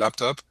computer, it's a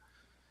laptop.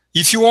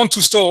 If you want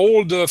to store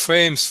all the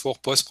frames for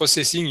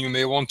post-processing, you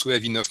may want to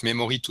have enough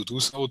memory to do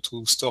so,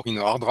 to store in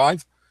a hard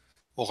drive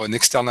or an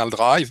external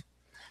drive.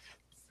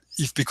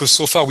 Because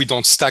so far we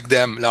don't stack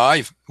them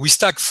live. We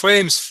stack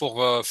frames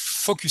for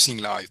focusing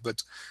live,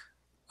 but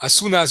as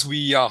soon as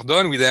we are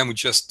done with them, we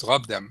just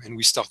drop them and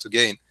we start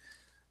again.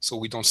 So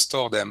we don't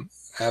store them.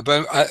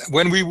 But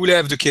when we will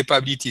have the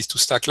capabilities to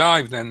stack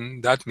live,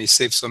 then that may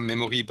save some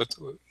memory, but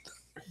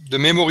the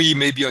memory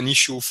may be an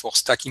issue for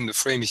stacking the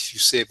frame if you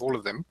save all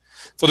of them.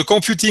 For the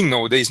computing,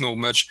 no, there is no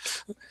much.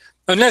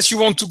 Unless you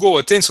want to go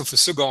a tenth of a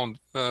second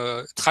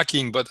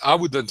tracking, but I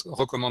wouldn't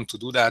recommend to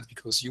do that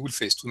because you will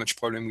face too much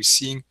problem with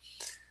seeing.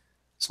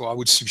 So I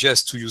would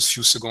suggest to use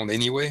few seconds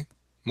anyway.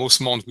 Most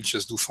mounts will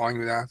just do fine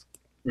with that.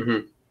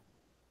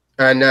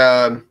 And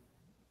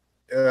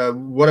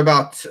what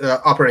about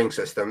operating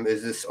system?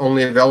 Is this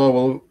only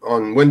available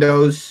on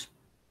Windows?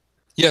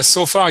 Yes,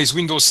 so far it's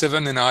Windows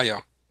 7 and higher.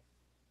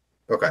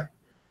 Okay.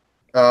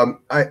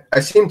 I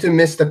seem to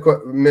miss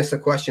a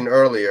question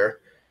earlier.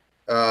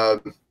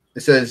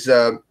 It says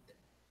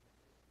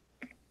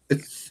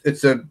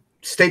it's a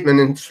statement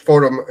in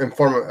form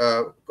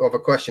of a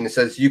question. It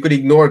says you could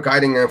ignore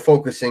guiding and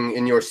focusing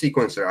in your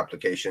sequencer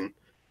application.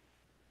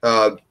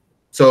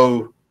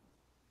 So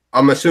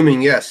I'm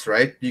assuming yes,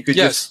 right? You could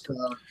just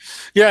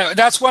yeah,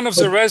 that's one of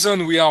the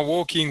reasons we are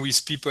working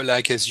with people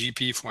like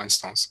SGP, for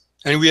instance,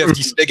 and we have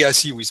this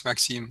legacy with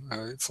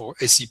Maxime for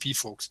SCP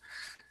folks.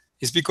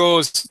 It's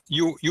because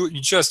you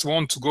just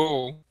want to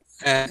go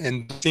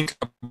and think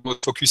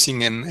about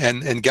focusing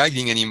and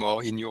guiding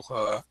anymore in your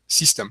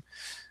system.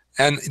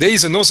 And there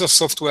is another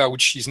software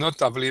which is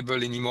not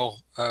available anymore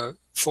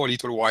for a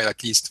little while,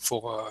 at least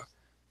for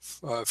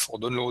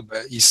download.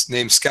 It's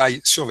named Sky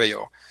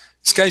Surveyor.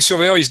 Sky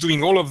Surveyor is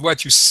doing all of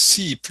what you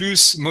see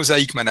plus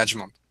mosaic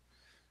management.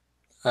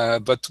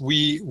 But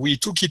we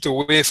took it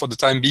away for the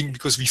time being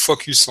because we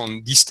focus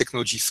on this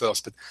technology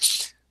first. But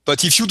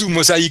But if you do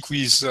mosaic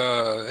with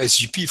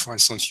SGP, for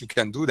instance, you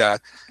can do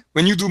that.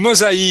 When you do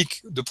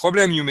mosaic, the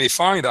problem you may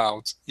find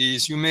out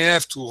is you may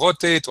have to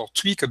rotate or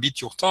tweak a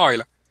bit your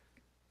tile,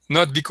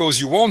 not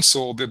because you want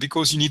so, but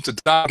because you need to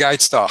dark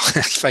guide star,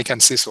 if I can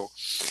say so.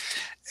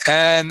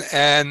 And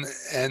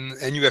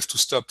you have to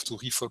stop to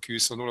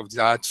refocus on all of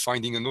that,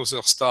 finding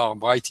another star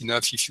bright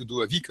enough if you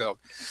do a V-curve.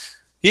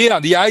 Here,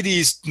 the idea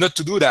is not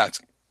to do that.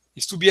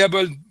 It's to be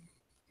able,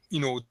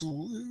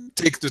 to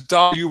take the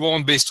tile you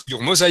want based on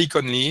your mosaic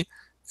only,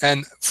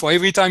 and for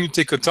every time you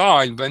take a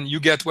tile, then you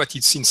get what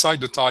is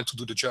inside the tile to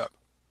do the job.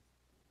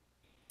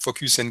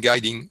 Focus and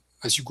guiding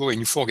as you go, and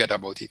you forget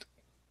about it.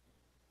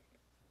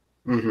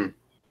 Mm-hmm.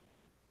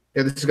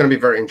 Yeah, this is going to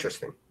be very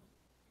interesting.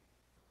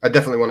 I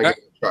definitely want to give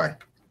it a try.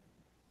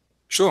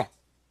 Sure.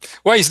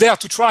 Well, it's there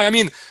to try. I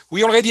mean,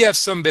 we already have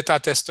some beta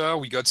tester.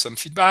 We got some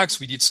feedbacks.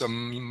 We did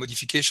some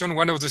modification.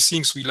 One of the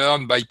things we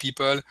learned by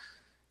people,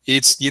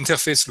 it's the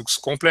interface looks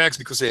complex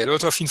because they have a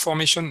lot of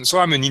information. So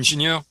I'm an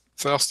engineer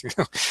first,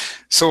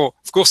 So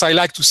of course I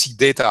like to see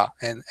data,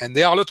 and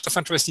there are a lot of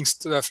interesting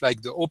stuff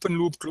like the open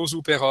loop, closed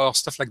loop error,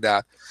 stuff like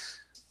that.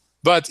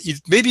 But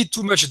it may be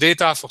too much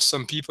data for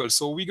some people.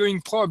 So we're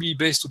going probably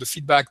based on the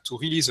feedback to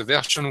release a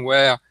version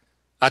where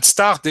at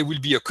start there will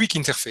be a quick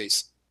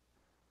interface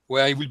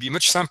where it will be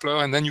much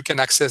simpler, and then you can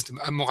access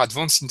a more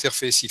advanced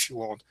interface if you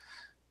want,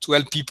 to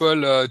help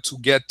people to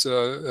get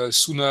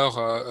sooner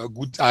a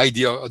good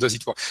idea how does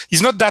it work.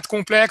 It's not that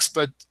complex,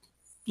 but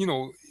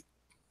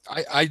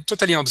I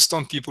totally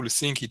understand people who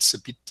think it's a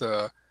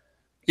bit,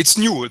 it's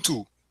new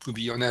too, to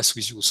be honest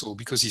with you. So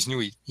because it's new,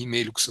 it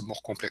may look more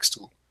complex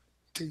too.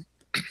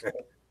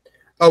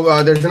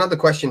 Oh, there's another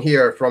question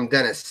here from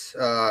Dennis.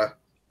 I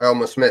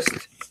almost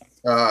missed.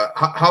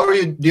 How are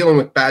you dealing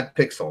with bad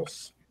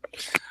pixels?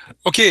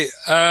 Okay,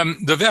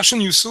 the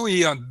version you saw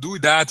here do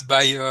that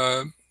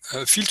by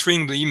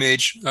filtering the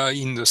image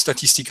in the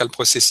statistical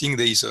processing.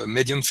 There is a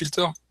median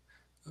filter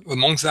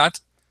amongst that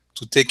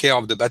to take care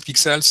of the bad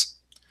pixels.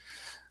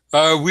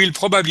 We'll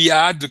probably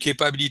add the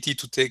capability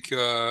to take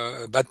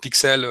bad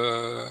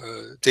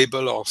pixel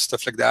table or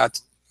stuff like that,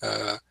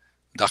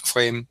 dark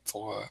frame.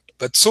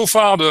 But so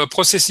far, the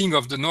processing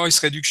of the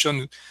noise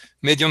reduction,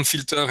 median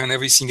filter, and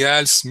everything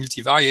else,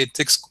 multivariate,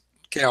 takes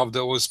care of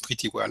those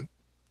pretty well.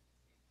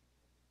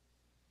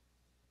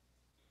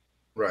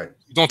 Right.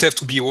 You don't have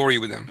to be worried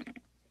with them.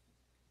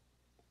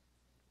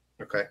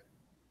 Okay.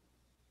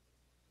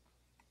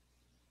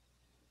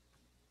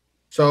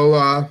 So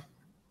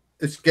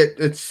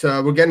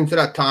we're getting to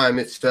that time.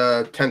 It's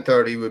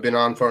 10:30. We've been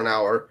on for an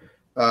hour.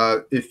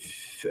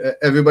 If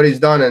everybody's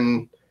done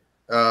and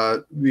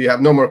we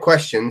have no more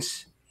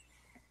questions,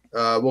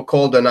 we'll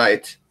call the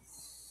night.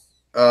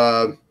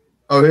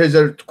 Here's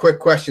a quick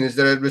question. Is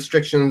there a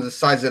restriction on the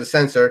size of the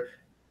sensor?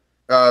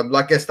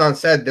 Like Gaston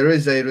said, there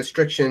is a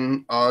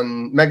restriction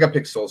on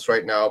megapixels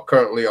right now,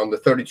 currently on the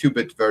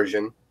 32-bit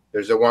version.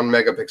 There's a 1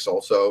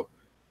 megapixel. So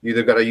you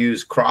either got to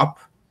use crop,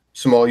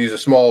 use a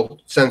small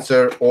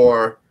sensor,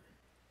 or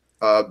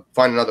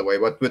find another way.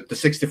 But with the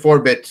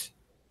 64-bit,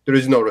 there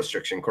is no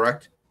restriction,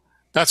 correct?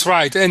 That's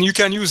right. And you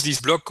can use this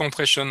block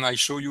compression I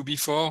showed you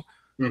before,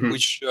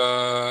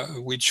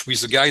 Mm-hmm. which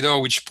with the guider,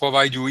 which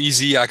provide you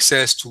easy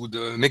access to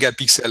the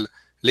megapixel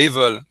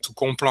level to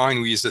comply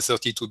with the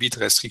 32-bit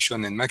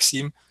restriction and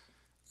maxim,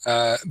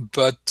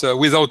 but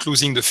without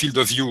losing the field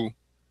of view,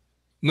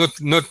 not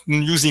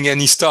using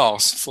any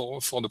stars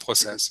for the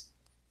process.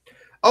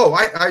 Oh,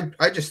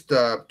 I just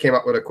came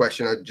up with a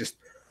question.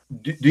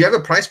 Do you have a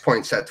price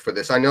point set for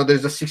this? I know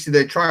there's a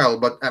 60-day trial,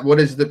 but what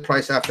is the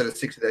price after the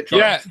 60-day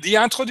trial? Yeah, the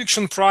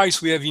introduction price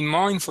we have in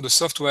mind for the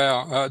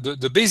software,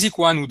 the basic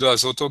one who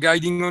does auto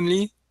guiding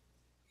only,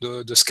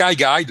 the Sky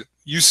Guide.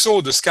 You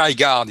saw the Sky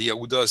Guard here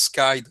who does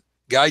Sky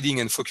guiding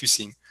and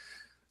focusing.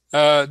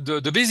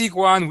 The basic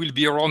one will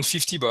be around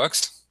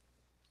 $50,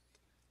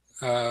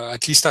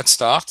 at least at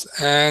start.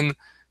 And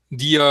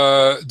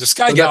the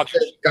Sky Guard,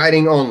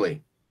 guiding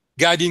only.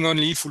 Guiding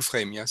only, full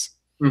frame, yes.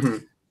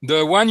 Mm-hmm.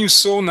 The one you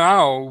saw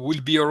now will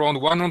be around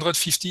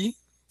 150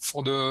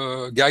 for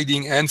the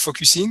guiding and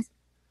focusing.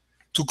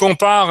 To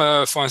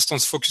compare, for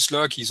instance, Focus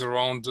Lock is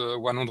around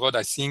 100,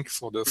 I think,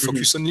 for the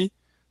focus only.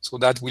 So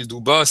that will do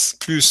both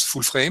plus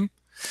full frame.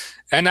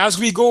 And as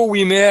we go,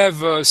 we may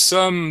have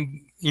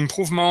some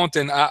improvement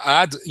and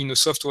add in the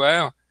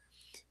software.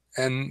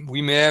 And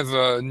we may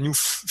have new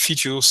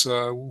features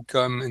who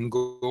come and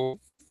go,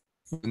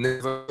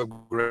 never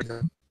upgrade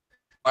them.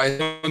 I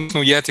don't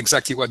know yet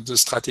exactly what the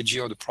strategy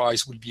or the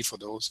price will be for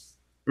those.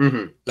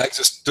 Mm-hmm. Like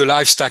the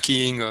live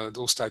stacking,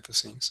 those type of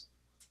things.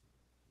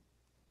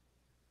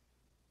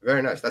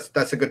 Very nice.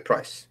 That's a good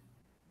price.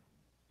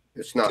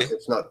 It's not. Okay.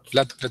 It's not.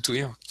 Glad to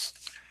hear.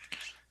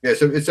 Yeah,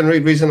 so it's a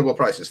reasonable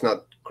price. It's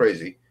not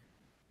crazy.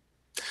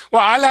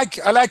 Well, I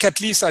like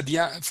at least at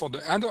for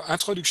the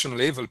introduction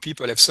level,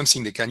 people have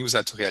something they can use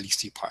at a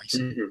realistic price.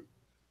 Mm-hmm.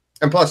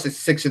 And plus, it's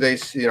 60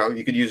 days.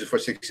 You could use it for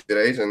 60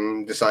 days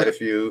and decide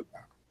if you.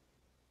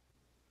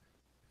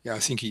 Yeah, I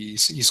think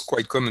it's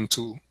quite common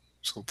too.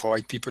 So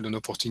provide people an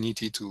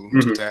opportunity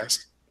to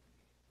test.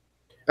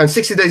 And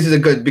 60 days is a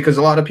good, because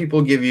a lot of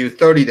people give you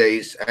 30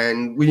 days,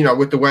 and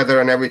with the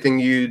weather and everything,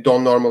 you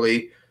don't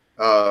normally.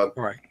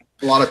 Right.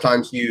 A lot of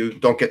times you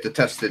don't get to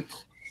test it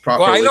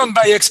properly. Well, I learned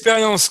by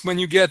experience when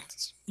you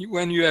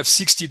have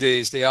 60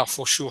 days, they are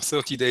for sure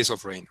 30 days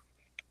of rain.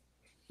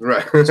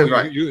 Right. So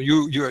right.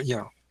 you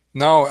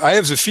now I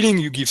have the feeling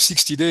you give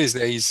 60 days,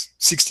 there is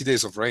 60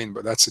 days of rain,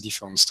 but that's a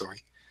different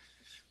story.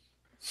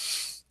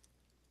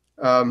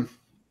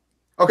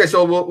 Okay,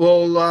 so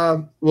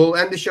we'll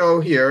end the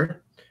show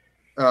here.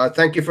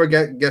 Thank you for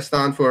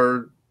Gaston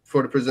for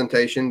the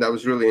presentation. That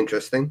was really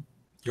interesting.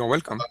 You're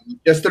welcome.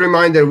 Just a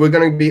reminder, we're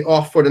going to be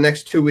off for the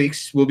next 2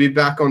 weeks. We'll be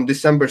back on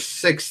December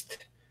 6th.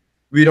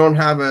 We don't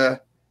have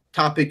a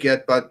topic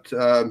yet, but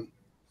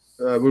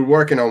we're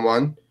working on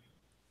one.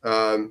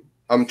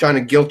 I'm trying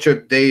to guilt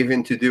trip Dave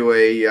into do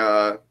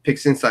a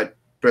Pix Insight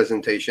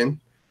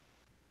presentation.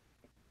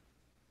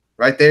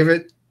 Right,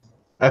 David?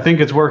 I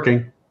think it's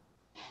working.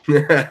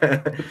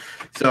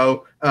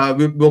 So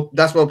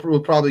that's what we're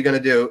probably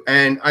going to do.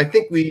 And I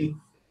think we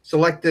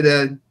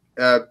selected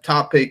a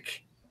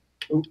topic.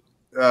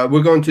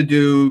 We're going to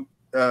do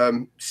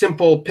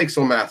simple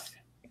pixel math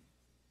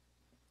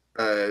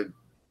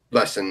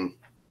lesson.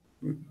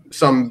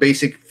 Some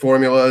basic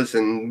formulas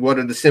and what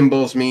do the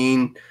symbols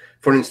mean.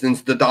 For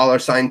instance, the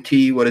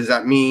 $T, what does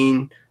that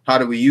mean? How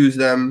do we use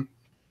them?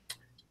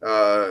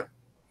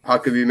 How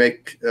could we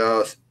make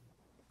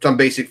some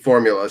basic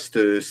formulas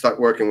to start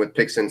working with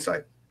Pix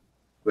Insight,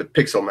 with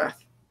pixel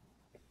math?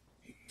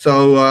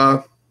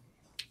 So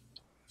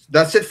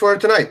that's it for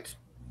tonight.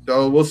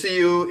 So we'll see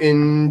you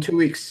in 2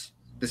 weeks,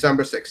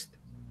 December 6th.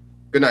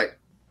 Good night.